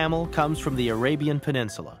dromedary camel comes from the Arabian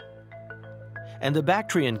Peninsula, and the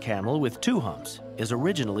Bactrian camel with two humps is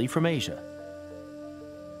originally from Asia.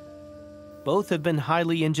 Both have been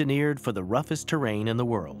highly engineered for the roughest terrain in the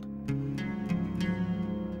world.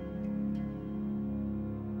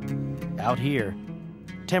 Out here,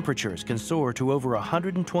 temperatures can soar to over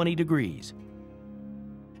 120 degrees,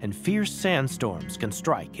 and fierce sandstorms can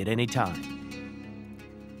strike at any time.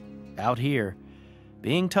 Out here,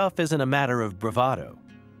 being tough isn't a matter of bravado.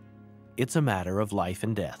 It's a matter of life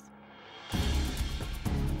and death.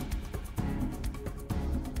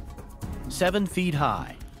 7 feet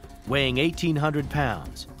high, weighing 1,800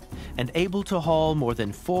 pounds, and able to haul more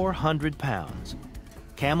than 400 pounds,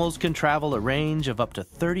 camels can travel a range of up to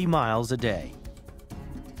 30 miles a day.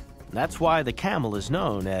 That's why the camel is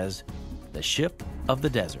known as the ship of the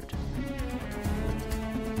desert.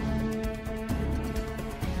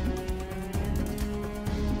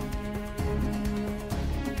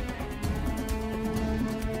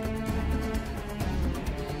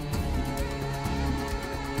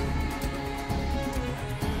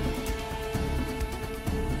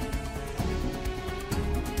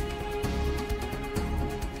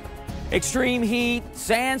 Extreme heat,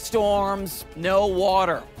 sandstorms, no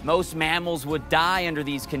water. Most mammals would die under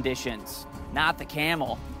these conditions, not the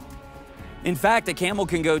camel. In fact, a camel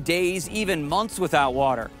can go days, even months without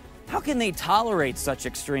water. How can they tolerate such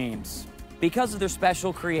extremes? Because of their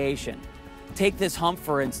special creation. Take this hump,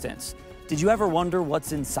 for instance. Did you ever wonder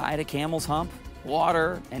what's inside a camel's hump?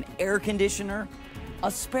 Water, an air conditioner,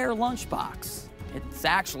 a spare lunchbox. It's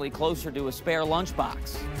actually closer to a spare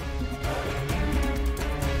lunchbox.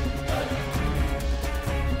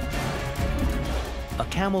 A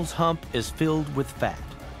camel's hump is filled with fat,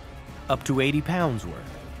 up to 80 pounds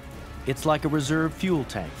worth. It's like a reserve fuel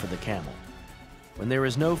tank for the camel. When there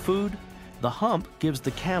is no food, the hump gives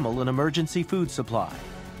the camel an emergency food supply.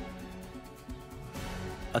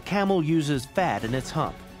 A camel uses fat in its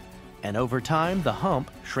hump, and over time the hump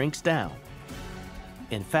shrinks down.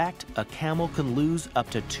 In fact, a camel can lose up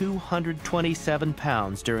to 227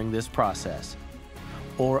 pounds during this process,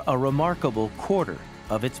 or a remarkable quarter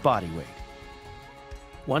of its body weight.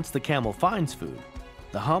 Once the camel finds food,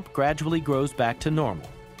 the hump gradually grows back to normal,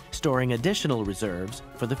 storing additional reserves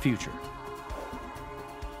for the future.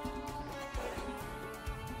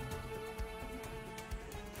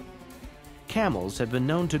 Camels have been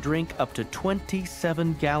known to drink up to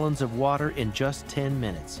 27 gallons of water in just 10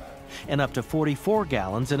 minutes, and up to 44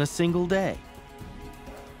 gallons in a single day.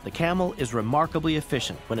 The camel is remarkably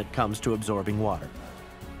efficient when it comes to absorbing water.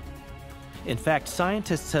 In fact,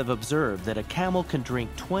 scientists have observed that a camel can drink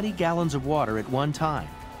 20 gallons of water at one time,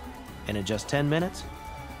 and in just 10 minutes,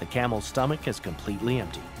 the camel's stomach is completely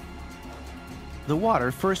empty. The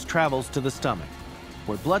water first travels to the stomach,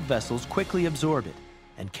 where blood vessels quickly absorb it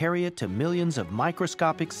and carry it to millions of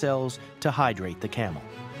microscopic cells to hydrate the camel.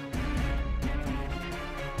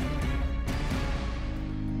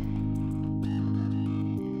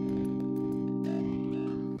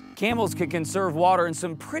 Camels can conserve water in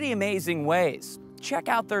some pretty amazing ways. Check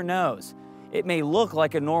out their nose. It may look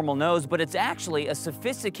like a normal nose, but it's actually a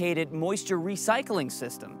sophisticated moisture recycling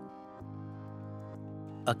system.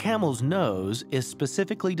 A camel's nose is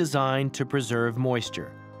specifically designed to preserve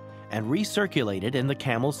moisture and recirculate it in the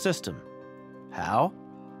camel's system. How?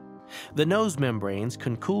 The nose membranes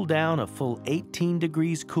can cool down a full 18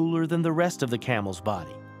 degrees cooler than the rest of the camel's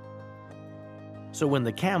body. So when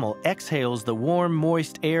the camel exhales the warm,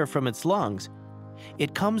 moist air from its lungs,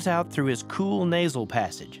 it comes out through his cool nasal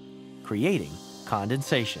passage, creating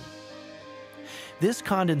condensation. This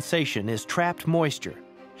condensation is trapped moisture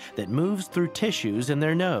that moves through tissues in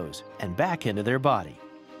their nose and back into their body.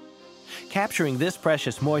 Capturing this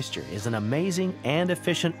precious moisture is an amazing and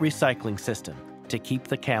efficient recycling system to keep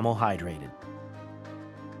the camel hydrated.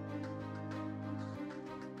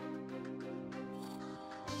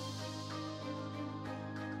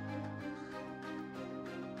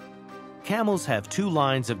 Camels have two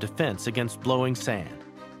lines of defense against blowing sand.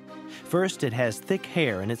 First, it has thick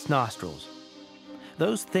hair in its nostrils.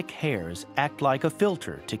 Those thick hairs act like a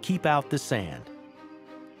filter to keep out the sand.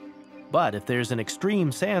 But if there's an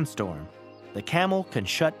extreme sandstorm, the camel can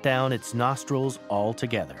shut down its nostrils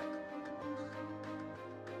altogether.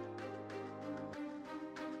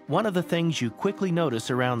 One of the things you quickly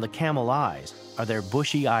notice around the camel eyes are their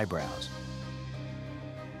bushy eyebrows.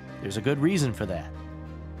 There's a good reason for that.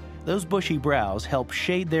 Those bushy brows help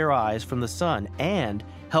shade their eyes from the sun and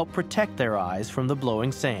help protect their eyes from the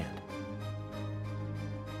blowing sand.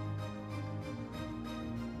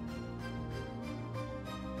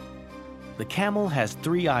 The camel has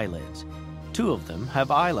 3 eyelids. 2 of them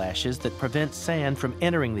have eyelashes that prevent sand from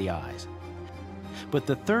entering the eyes. But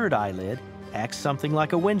the 3rd eyelid acts something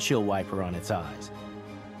like a windshield wiper on its eyes.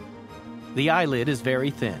 The eyelid is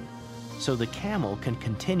very thin, so the camel can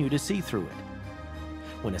continue to see through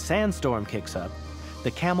it. When a sandstorm kicks up,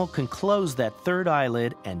 the camel can close that 3rd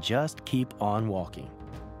eyelid and just keep on walking.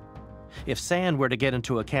 If sand were to get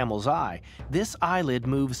into a camel's eye, this eyelid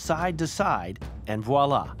moves side to side and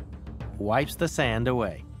voila, wipes the sand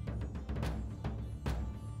away.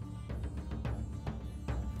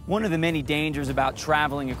 One of the many dangers about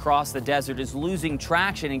traveling across the desert is losing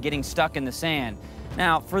traction and getting stuck in the sand.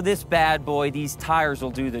 Now, for this bad boy, these tires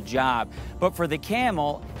will do the job. But for the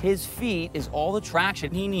camel, his feet is all the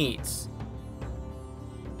traction he needs.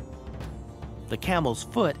 The camel's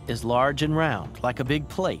foot is large and round, like a big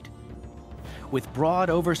plate. With broad,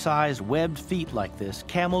 oversized, webbed feet like this,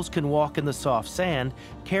 camels can walk in the soft sand,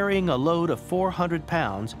 carrying a load of 400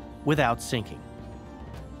 pounds without sinking.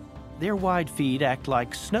 Their wide feet act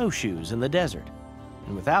like snowshoes in the desert,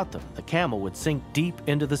 and without them, the camel would sink deep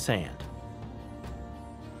into the sand.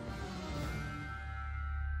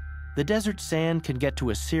 The desert sand can get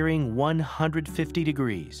to a searing 150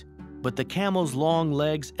 degrees, but the camel's long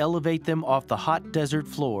legs elevate them off the hot desert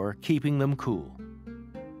floor, keeping them cool.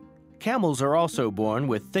 Camels are also born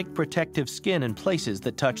with thick protective skin in places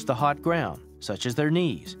that touch the hot ground, such as their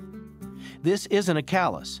knees. This isn't a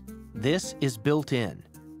callus. This is built in,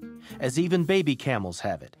 as even baby camels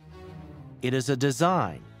have it. It is a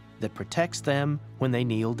design that protects them when they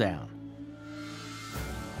kneel down.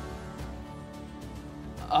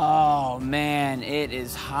 Oh man, it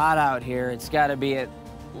is hot out here. It's got to be at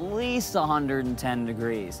least 110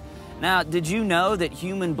 degrees. Now, did you know that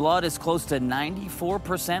human blood is close to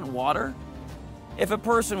 94% water? If a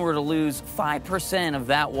person were to lose 5% of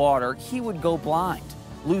that water, he would go blind,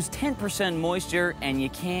 lose 10% moisture, and you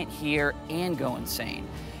can't hear and go insane.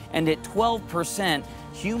 And at 12%,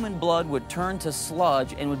 human blood would turn to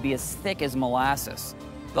sludge and would be as thick as molasses.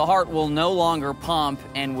 The heart will no longer pump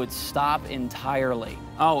and would stop entirely.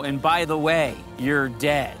 Oh, and by the way, you're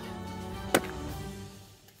dead.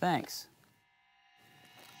 Thanks.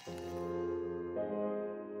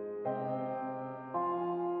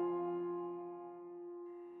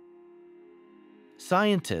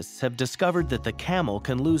 Scientists have discovered that the camel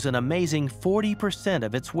can lose an amazing 40%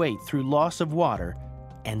 of its weight through loss of water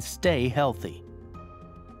and stay healthy.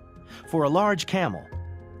 For a large camel,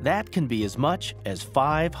 that can be as much as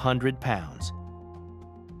 500 pounds.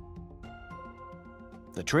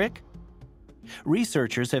 The trick?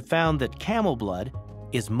 Researchers have found that camel blood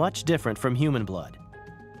is much different from human blood.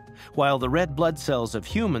 While the red blood cells of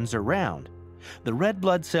humans are round, the red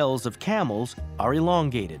blood cells of camels are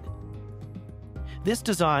elongated. This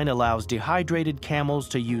design allows dehydrated camels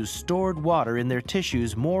to use stored water in their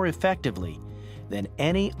tissues more effectively than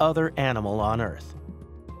any other animal on Earth.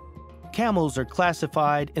 Camels are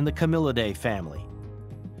classified in the Camelidae family.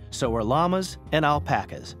 So are llamas and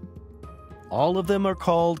alpacas. All of them are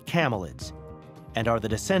called camelids and are the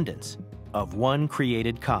descendants of one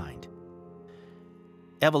created kind.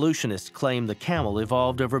 Evolutionists claim the camel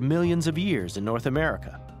evolved over millions of years in North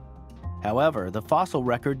America. However, the fossil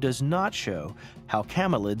record does not show how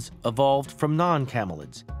camelids evolved from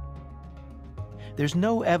non-camelids. There's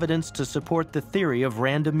no evidence to support the theory of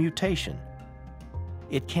random mutation.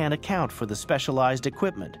 it can't account for the specialized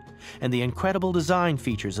equipment and the incredible design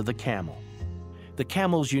features of the camel. The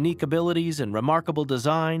camel's unique abilities and remarkable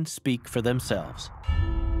design speak for themselves.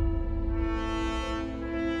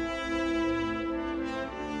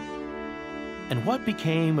 And what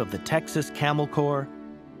became of the Texas Camel Corps?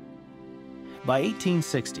 By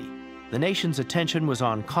 1860, the nation's attention was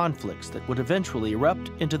on conflicts that would eventually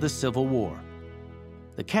erupt into the Civil War.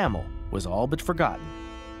 The camel was all but forgotten.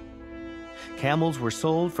 Camels were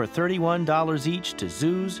sold for $31 each to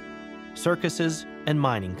zoos, circuses, and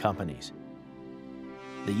mining companies.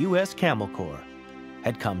 The U.S. Camel Corps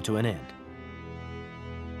had come to an end.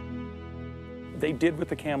 They did with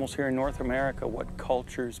the camels here in North America what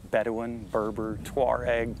cultures, Bedouin, Berber,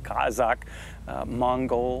 Tuareg, Kazakh,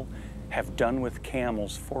 Mongol, have done with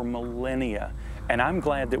camels for millennia. And I'm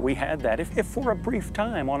glad that we had that, if for a brief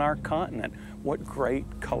time on our continent. What great,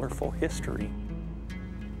 colorful history.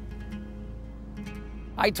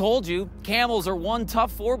 I told you, camels are one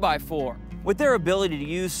tough 4x4. With their ability to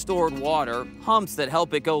use stored water, humps that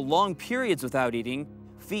help it go long periods without eating,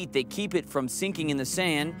 feet that keep it from sinking in the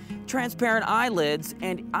sand, transparent eyelids,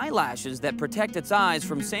 and eyelashes that protect its eyes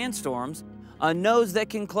from sandstorms, a nose that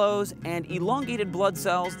can close, and elongated blood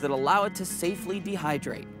cells that allow it to safely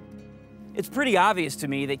dehydrate. It's pretty obvious to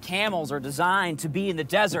me that camels are designed to be in the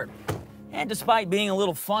desert. And despite being a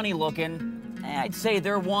little funny looking, I'd say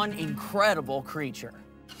they're one incredible creature.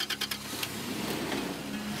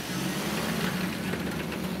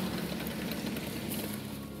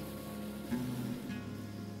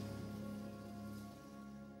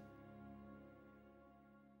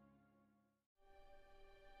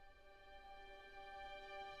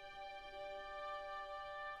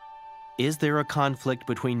 Is there a conflict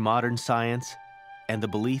between modern science and the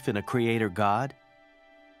belief in a creator God?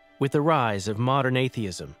 With the rise of modern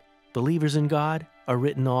atheism, believers in God are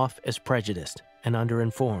written off as prejudiced and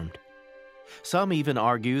underinformed. Some even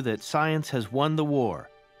argue that science has won the war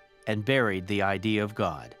and buried the idea of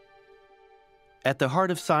God. At the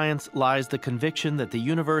heart of science lies the conviction that the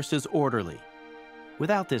universe is orderly.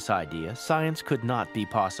 Without this idea, science could not be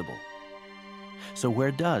possible. So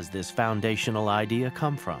where does this foundational idea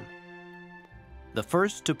come from? The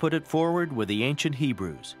first to put it forward were the ancient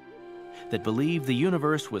Hebrews, that believed the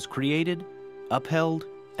universe was created, upheld,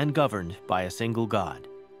 and governed by a single God.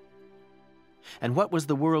 And what was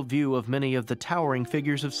the worldview of many of the towering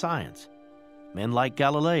figures of science? Men like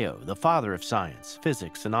Galileo, the father of science,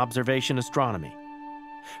 physics, and observation astronomy.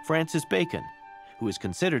 Francis Bacon, who is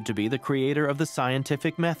considered to be the creator of the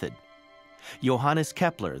scientific method. Johannes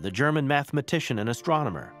Kepler, the German mathematician and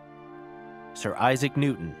astronomer. Sir Isaac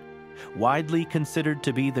Newton, widely considered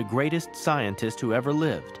to be the greatest scientist who ever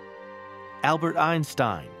lived. Albert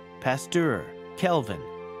Einstein, Pasteur, Kelvin,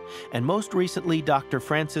 and most recently Dr.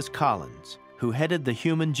 Francis Collins, who headed the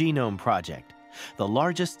Human Genome Project, the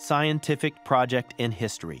largest scientific project in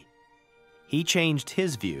history. He changed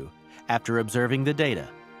his view after observing the data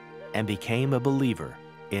and became a believer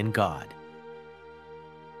in God.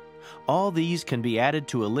 All these can be added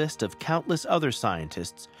to a list of countless other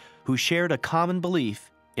scientists who shared a common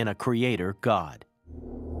belief in a creator God.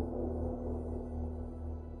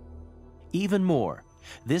 Even more,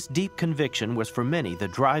 this deep conviction was for many the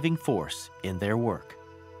driving force in their work.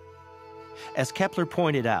 As Kepler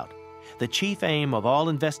pointed out, the chief aim of all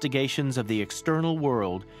investigations of the external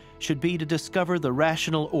world should be to discover the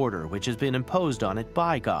rational order which has been imposed on it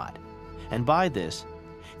by God, and by this,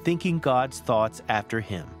 thinking God's thoughts after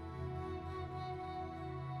Him.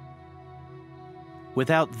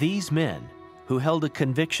 Without these men, who held a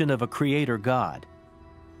conviction of a creator God,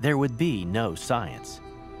 there would be no science.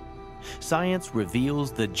 Science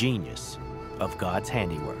reveals the genius of God's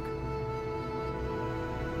handiwork.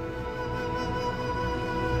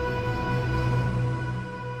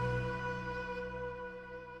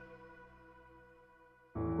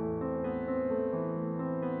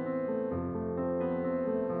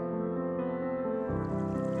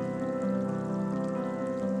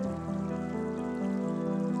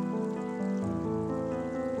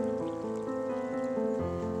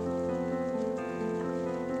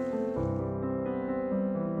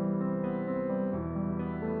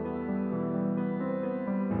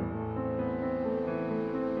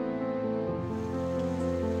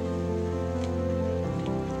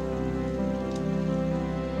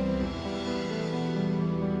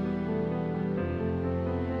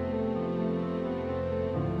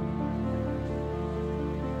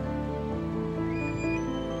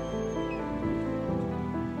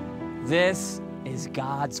 This is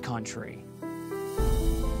God's country.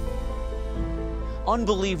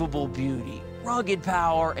 Unbelievable beauty, rugged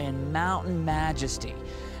power, and mountain majesty.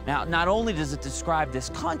 Now, not only does it describe this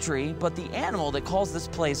country, but the animal that calls this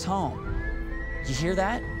place home. You hear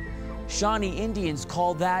that? Shawnee Indians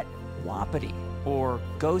call that wapiti, or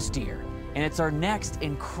ghost deer, and it's our next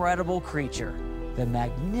incredible creature, the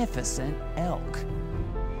magnificent elk.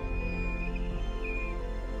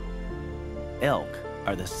 Elk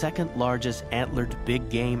are the second largest antlered big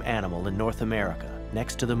game animal in North America,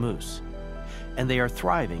 next to the moose, and they are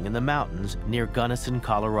thriving in the mountains near Gunnison,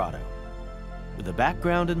 Colorado. With a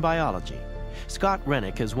background in biology, Scott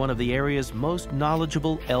Rennick is one of the area's most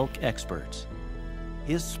knowledgeable elk experts.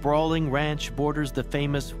 His sprawling ranch borders the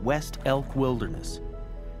famous West Elk Wilderness,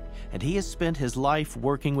 and he has spent his life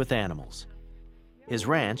working with animals. His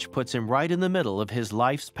ranch puts him right in the middle of his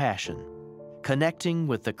life's passion, connecting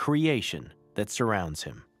with the creation that surrounds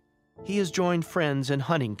him. He has joined friends in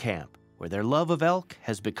hunting camp, where their love of elk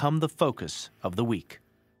has become the focus of the week.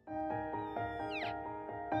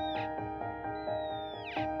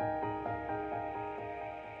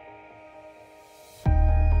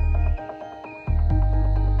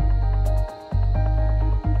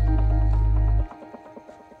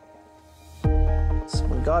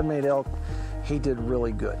 When God made elk, he did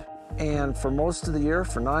really good. And for most of the year,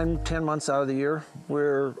 for 9-10 months out of the year,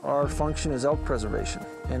 our function is elk preservation.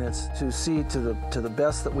 And it's to see to the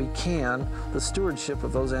best that we can the stewardship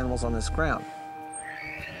of those animals on this ground.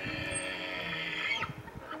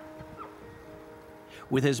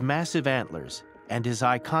 With his massive antlers and his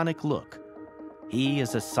iconic look, he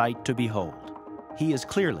is a sight to behold. He is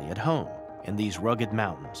clearly at home in these rugged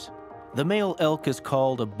mountains. The male elk is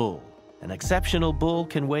called a bull. An exceptional bull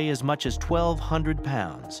can weigh as much as 1,200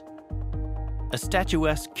 pounds. A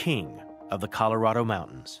statuesque king of the Colorado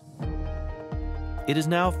mountains. It is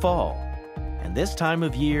now fall, and this time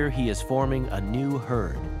of year he is forming a new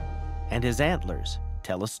herd, and his antlers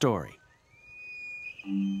tell a story.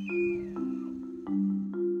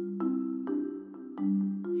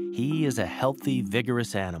 He is a healthy,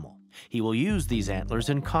 vigorous animal. He will use these antlers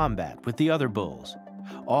in combat with the other bulls,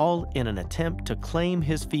 all in an attempt to claim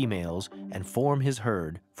his females and form his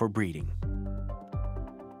herd for breeding.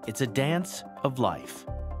 It's a dance of life.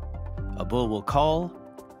 A bull will call,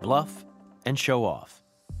 bluff, and show off.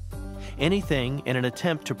 Anything in an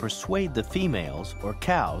attempt to persuade the females or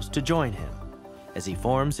cows to join him as he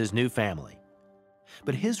forms his new family.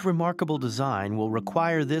 But his remarkable design will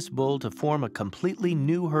require this bull to form a completely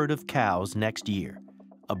new herd of cows next year,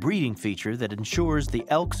 a breeding feature that ensures the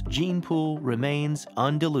elk's gene pool remains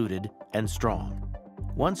undiluted and strong.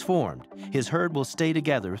 Once formed, his herd will stay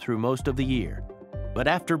together through most of the year. But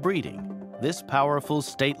after breeding, this powerful,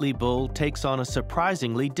 stately bull takes on a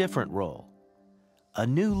surprisingly different role. A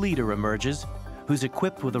new leader emerges who's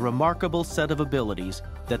equipped with a remarkable set of abilities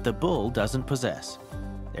that the bull doesn't possess.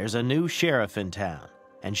 There's a new sheriff in town,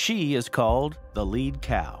 and she is called the lead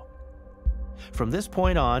cow. From this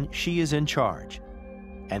point on, she is in charge,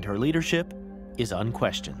 and her leadership is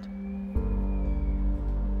unquestioned.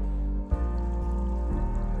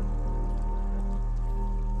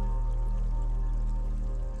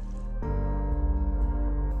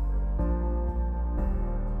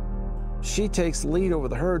 She takes lead over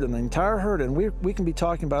the herd, and the entire herd, and we can be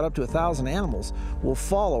talking about up to 1,000 animals, will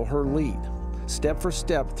follow her lead, step for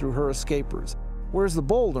step through her escapers. Where's the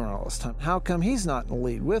bull during all this time? How come he's not in the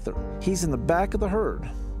lead with her? He's in the back of the herd,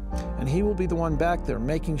 and he will be the one back there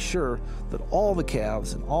making sure that all the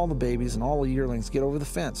calves and all the babies and all the yearlings get over the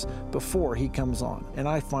fence before he comes on, and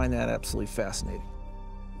I find that absolutely fascinating.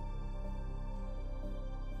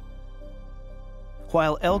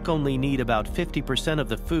 While elk only need about 50% of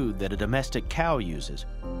the food that a domestic cow uses,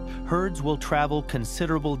 herds will travel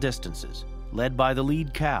considerable distances, led by the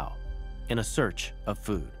lead cow, in a search of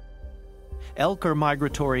food. Elk are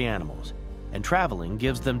migratory animals, and traveling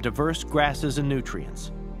gives them diverse grasses and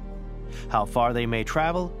nutrients. How far they may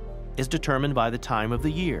travel is determined by the time of the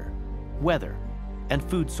year, weather, and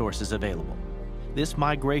food sources available. This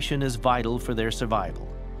migration is vital for their survival.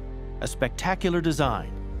 A spectacular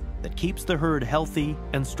design that keeps the herd healthy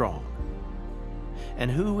and strong.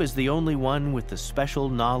 And who is the only one with the special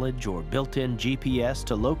knowledge or built-in GPS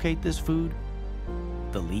to locate this food?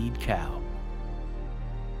 The lead cow.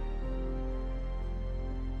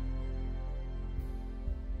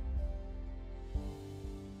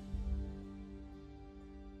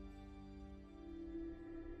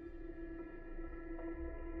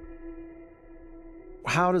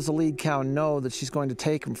 How does the lead cow know that she's going to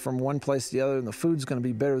take them from one place to the other and the food's going to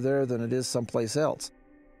be better there than it is someplace else?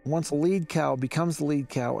 Once a lead cow becomes the lead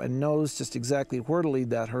cow and knows just exactly where to lead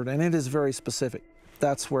that herd, and it is very specific,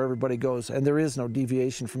 that's where everybody goes, and there is no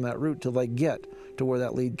deviation from that route till they get to where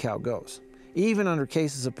that lead cow goes. even under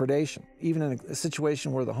cases of predation, even in a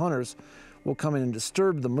situation where the hunters will come in and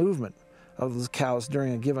disturb the movement of those cows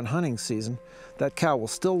during a given hunting season, that cow will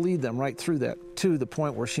still lead them right through that to the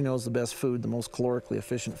point where she knows the best food, the most calorically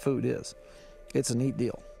efficient food is. It's a neat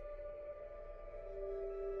deal.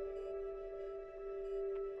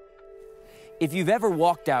 If you've ever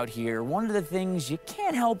walked out here, one of the things you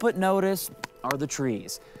can't help but notice are the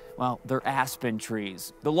trees. Well, they're aspen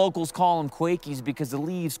trees. The locals call them quakies because the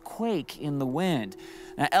leaves quake in the wind.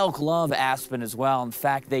 Now, elk love aspen as well. In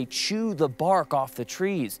fact, they chew the bark off the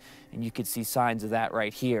trees, and you can see signs of that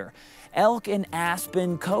right here. Elk and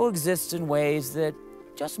aspen coexist in ways that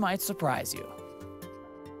just might surprise you.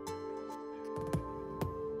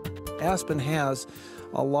 Aspen has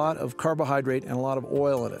a lot of carbohydrate and a lot of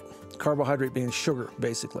oil in it. Carbohydrate being sugar,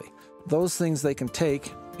 basically. Those things they can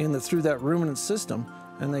take through that ruminant system,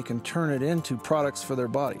 and they can turn it into products for their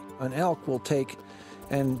body. An elk will take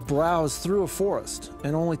and browse through a forest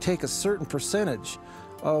and only take a certain percentage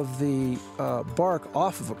of the bark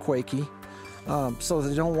off of a quakey so that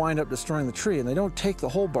they don't wind up destroying the tree. And they don't take the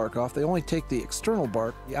whole bark off, they only take the external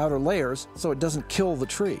bark, the outer layers, so it doesn't kill the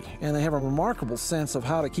tree. And they have a remarkable sense of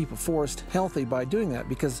how to keep a forest healthy by doing that,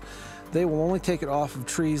 because they will only take it off of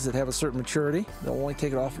trees that have a certain maturity. They'll only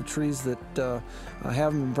take it off of trees that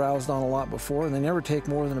haven't been browsed on a lot before, and they never take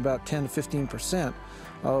more than about 10 to 15%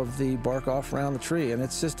 of the bark off around the tree. And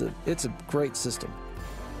it's a great system.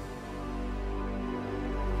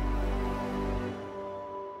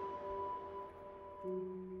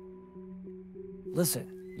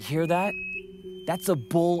 Listen, you hear that? That's a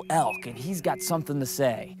bull elk, and he's got something to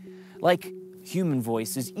say. Like human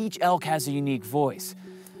voices, each elk has a unique voice.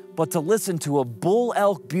 But to listen to a bull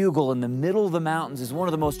elk bugle in the middle of the mountains is one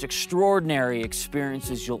of the most extraordinary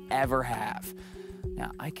experiences you'll ever have.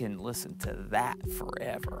 Now, I can listen to that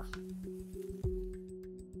forever.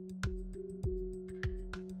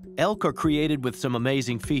 Elk are created with some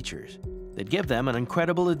amazing features that give them an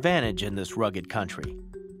incredible advantage in this rugged country.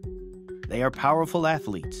 They are powerful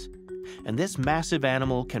athletes, and this massive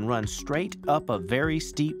animal can run straight up a very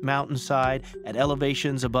steep mountainside at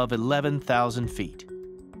elevations above 11,000 feet.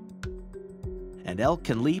 And elk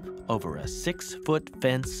can leap over a 6-foot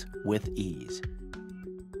fence with ease.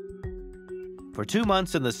 For 2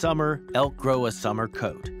 months in the summer, elk grow a summer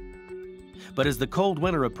coat. But as the cold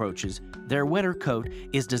winter approaches, their winter coat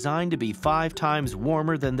is designed to be 5 times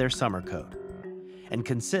warmer than their summer coat, and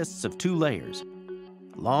consists of 2 layers,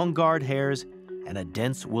 long guard hairs and a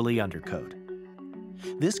dense woolly undercoat.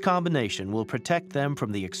 This combination will protect them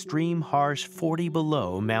from the extreme harsh 40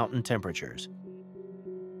 below mountain temperatures.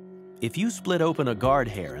 If you split open a guard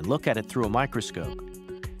hair and look at it through a microscope,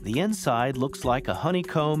 the inside looks like a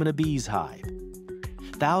honeycomb in a bee's hive.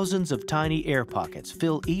 Thousands of tiny air pockets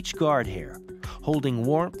fill each guard hair, holding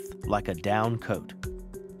warmth like a down coat.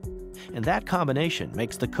 And that combination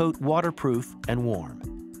makes the coat waterproof and warm.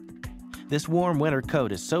 This warm winter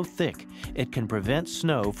coat is so thick, it can prevent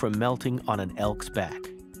snow from melting on an elk's back.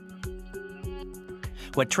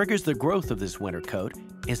 What triggers the growth of this winter coat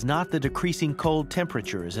is not the decreasing cold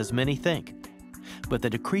temperatures as many think, but the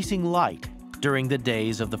decreasing light during the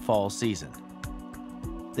days of the fall season.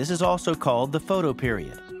 This is also called the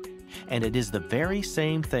photoperiod, and it is the very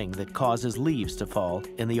same thing that causes leaves to fall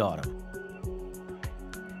in the autumn.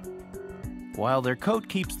 While their coat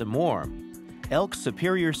keeps them warm, elk's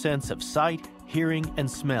superior sense of sight, hearing, and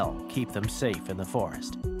smell keep them safe in the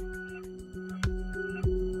forest.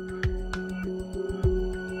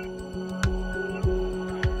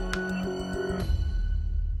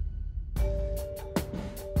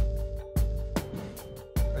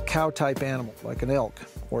 Cow-type animal, like an elk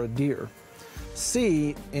or a deer,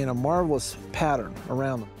 see in a marvelous pattern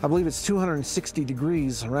around them. I believe it's 260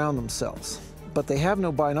 degrees around themselves, but they have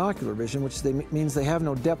no binocular vision, which means they have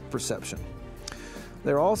no depth perception.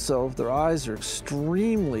 Their eyes are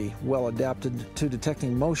extremely well adapted to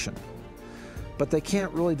detecting motion, but they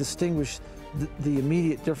can't really distinguish the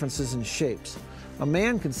immediate differences in shapes. A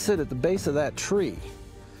man can sit at the base of that tree,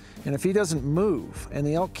 and if he doesn't move and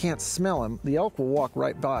the elk can't smell him, the elk will walk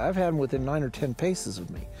right by. I've had them within 9 or 10 paces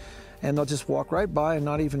of me, and they'll just walk right by and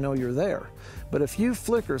not even know you're there. But if you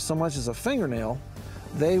flicker so much as a fingernail,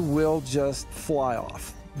 they will just fly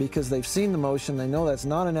off because they've seen the motion. They know that's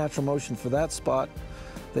not a natural motion for that spot.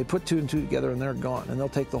 They put 2 and 2 together and they're gone, and they'll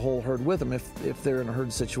take the whole herd with them if they're in a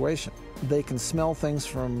herd situation. They can smell things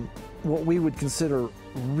from what we would consider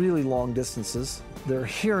really long distances. Their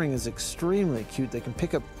hearing is extremely acute. They can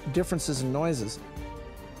pick up differences in noises.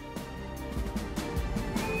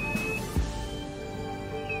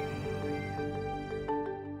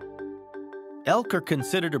 Elk are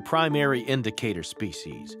considered a primary indicator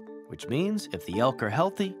species, which means if the elk are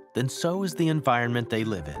healthy, then so is the environment they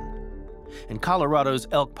live in. And Colorado's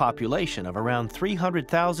elk population of around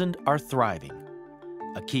 300,000 are thriving.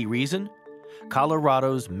 A key reason?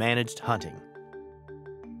 Colorado's managed hunting.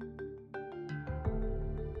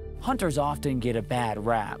 Hunters often get a bad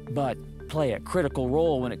rap, but play a critical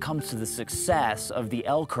role when it comes to the success of the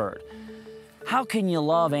elk herd. How can you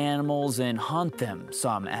love animals and hunt them,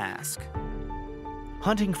 some ask?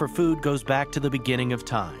 Hunting for food goes back to the beginning of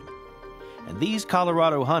time. And these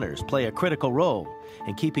Colorado hunters play a critical role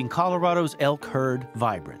in keeping Colorado's elk herd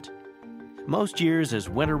vibrant. Most years, as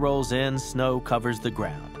winter rolls in, snow covers the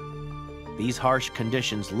ground. These harsh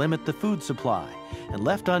conditions limit the food supply, and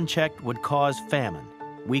left unchecked would cause famine,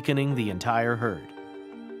 weakening the entire herd.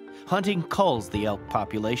 Hunting culls the elk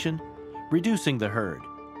population, reducing the herd,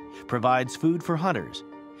 provides food for hunters,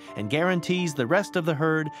 and guarantees the rest of the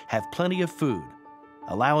herd have plenty of food,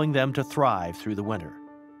 allowing them to thrive through the winter.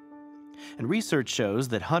 And research shows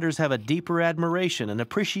that hunters have a deeper admiration and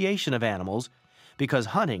appreciation of animals because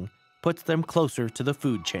hunting puts them closer to the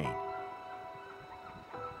food chain.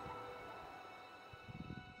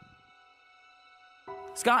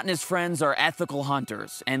 Scott and his friends are ethical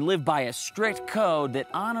hunters and live by a strict code that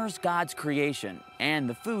honors God's creation and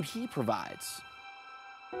the food He provides.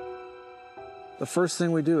 The first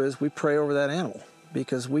thing we do is we pray over that animal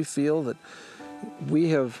because we feel that we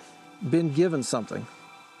have been given something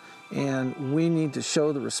and we need to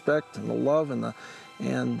show the respect and the love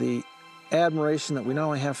and the admiration that we not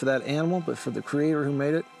only have for that animal but for the Creator who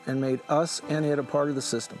made it and made us and it a part of the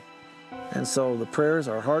system. And so the prayers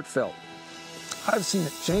are heartfelt. I've seen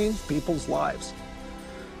it change people's lives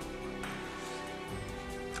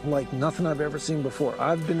like nothing I've ever seen before.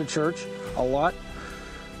 I've been to church a lot,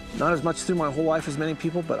 not as much through my whole life as many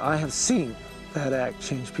people, but I have seen that act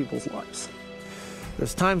change people's lives.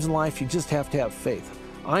 There's times in life you just have to have faith.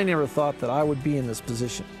 I never thought that I would be in this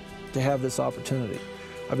position to have this opportunity.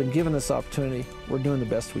 I've been given this opportunity. We're doing the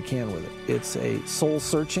best we can with it. It's a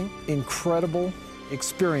soul-searching, incredible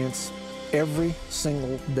experience every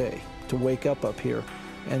single day to wake up here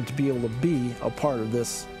and to be able to be a part of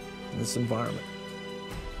this environment.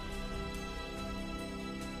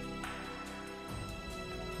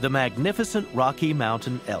 The magnificent Rocky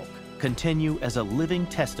Mountain elk continue as a living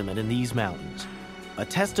testament in these mountains, a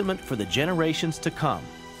testament for the generations to come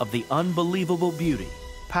of the unbelievable beauty,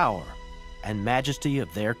 power, and majesty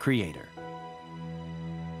of their Creator.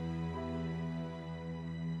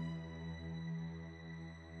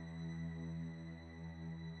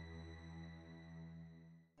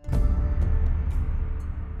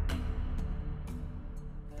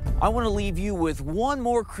 I want to leave you with one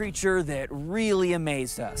more creature that really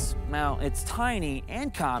amazed us. Now, it's tiny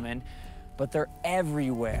and common, but they're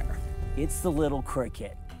everywhere. It's the little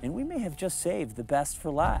cricket, and we may have just saved the best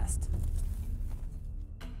for last.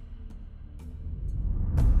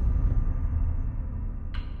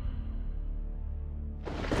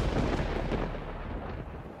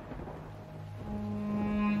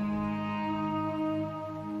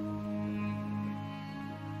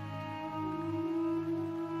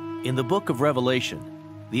 In the book of Revelation,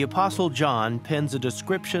 the Apostle John pens a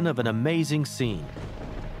description of an amazing scene.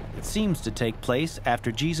 It seems to take place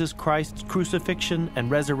after Jesus Christ's crucifixion and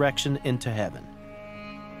resurrection into heaven.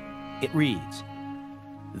 It reads,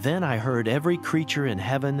 "Then I heard every creature in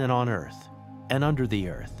heaven and on earth, and under the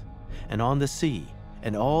earth, and on the sea,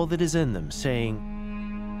 and all that is in them, saying,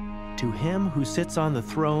 To him who sits on the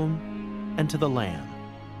throne and to the Lamb,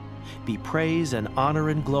 be praise and honor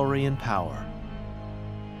and glory and power,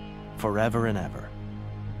 forever and ever."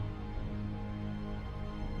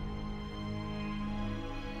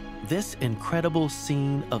 This incredible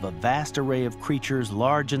scene of a vast array of creatures,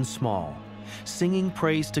 large and small, singing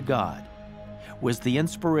praise to God, was the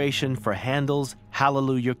inspiration for Handel's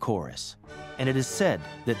Hallelujah Chorus. And it is said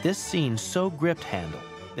that this scene so gripped Handel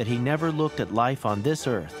that he never looked at life on this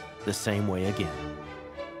earth the same way again.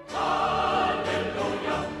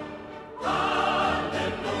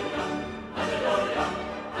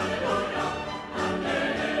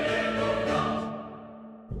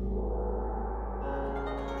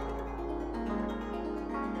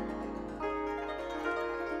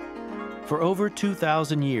 For over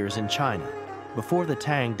 2,000 years in China, before the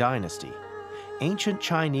Tang Dynasty, ancient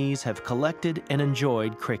Chinese have collected and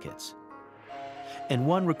enjoyed crickets. In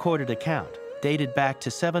one recorded account, dated back to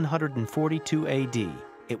 742 AD,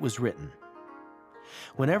 it was written,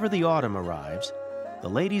 "Whenever the autumn arrives, the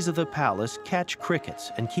ladies of the palace catch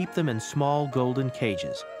crickets and keep them in small golden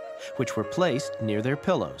cages, which were placed near their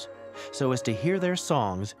pillows, so as to hear their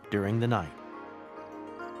songs during the night."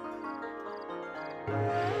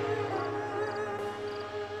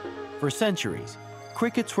 For centuries,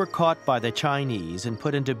 crickets were caught by the Chinese and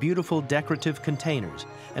put into beautiful decorative containers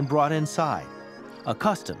and brought inside, a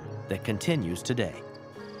custom that continues today.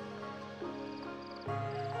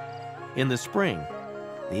 In the spring,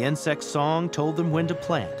 the insect's song told them when to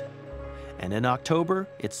plant, and in October,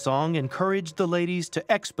 its song encouraged the ladies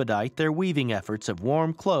to expedite their weaving efforts of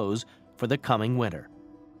warm clothes for the coming winter.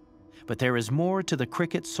 But there is more to the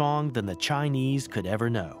cricket song than the Chinese could ever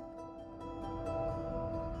know.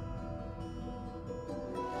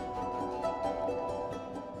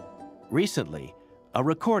 Recently, a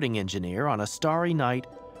recording engineer on a starry night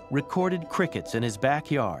recorded crickets in his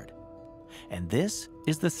backyard, and this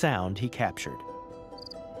is the sound he captured.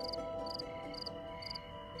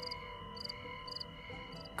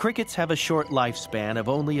 Crickets have a short lifespan of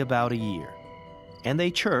only about a year, and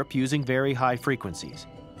they chirp using very high frequencies.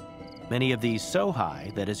 Many of these so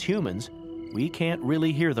high that as humans, we can't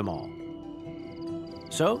really hear them all.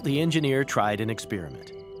 So the engineer tried an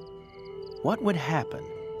experiment. What would happen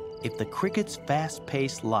if the cricket's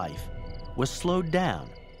fast-paced life was slowed down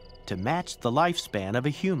to match the lifespan of a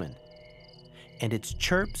human, and its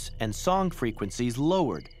chirps and song frequencies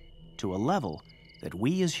lowered to a level that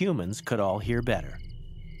we as humans could all hear better?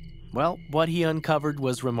 Well, what he uncovered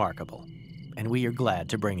was remarkable, and we are glad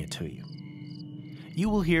to bring it to you. You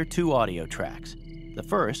will hear two audio tracks. The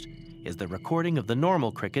first is the recording of the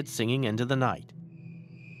normal cricket singing into the night.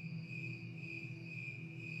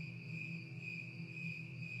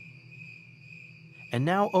 And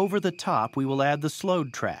now over the top we will add the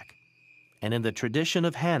slowed track, and in the tradition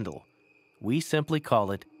of Handel, we simply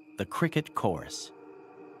call it the cricket chorus.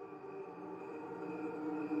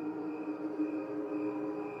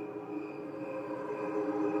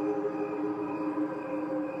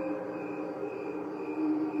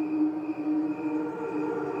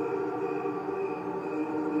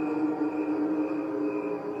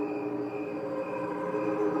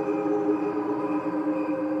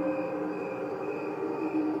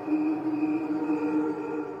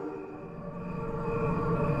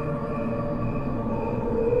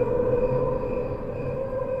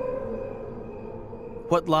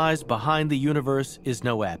 What lies behind the universe is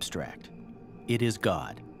no abstract. It is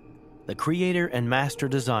God, the creator and master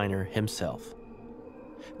designer himself.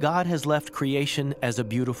 God has left creation as a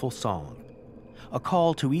beautiful song, a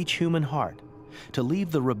call to each human heart to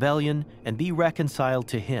leave the rebellion and be reconciled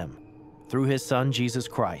to him through his Son, Jesus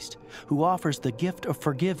Christ, who offers the gift of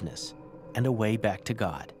forgiveness and a way back to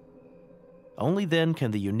God. Only then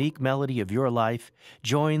can the unique melody of your life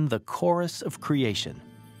join the chorus of creation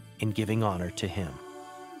in giving honor to him.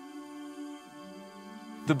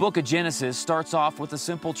 The book of Genesis starts off with a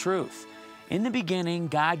simple truth. In the beginning,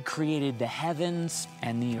 God created the heavens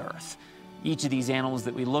and the earth. Each of these animals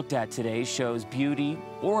that we looked at today shows beauty,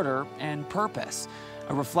 order, and purpose,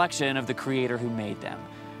 a reflection of the Creator who made them.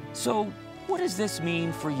 So, what does this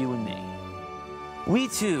mean for you and me? We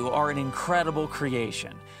too are an incredible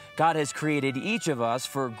creation. God has created each of us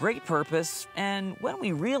for great purpose, and when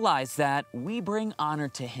we realize that, we bring honor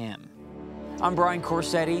to Him. I'm Brian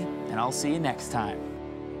Corsetti, and I'll see you next time.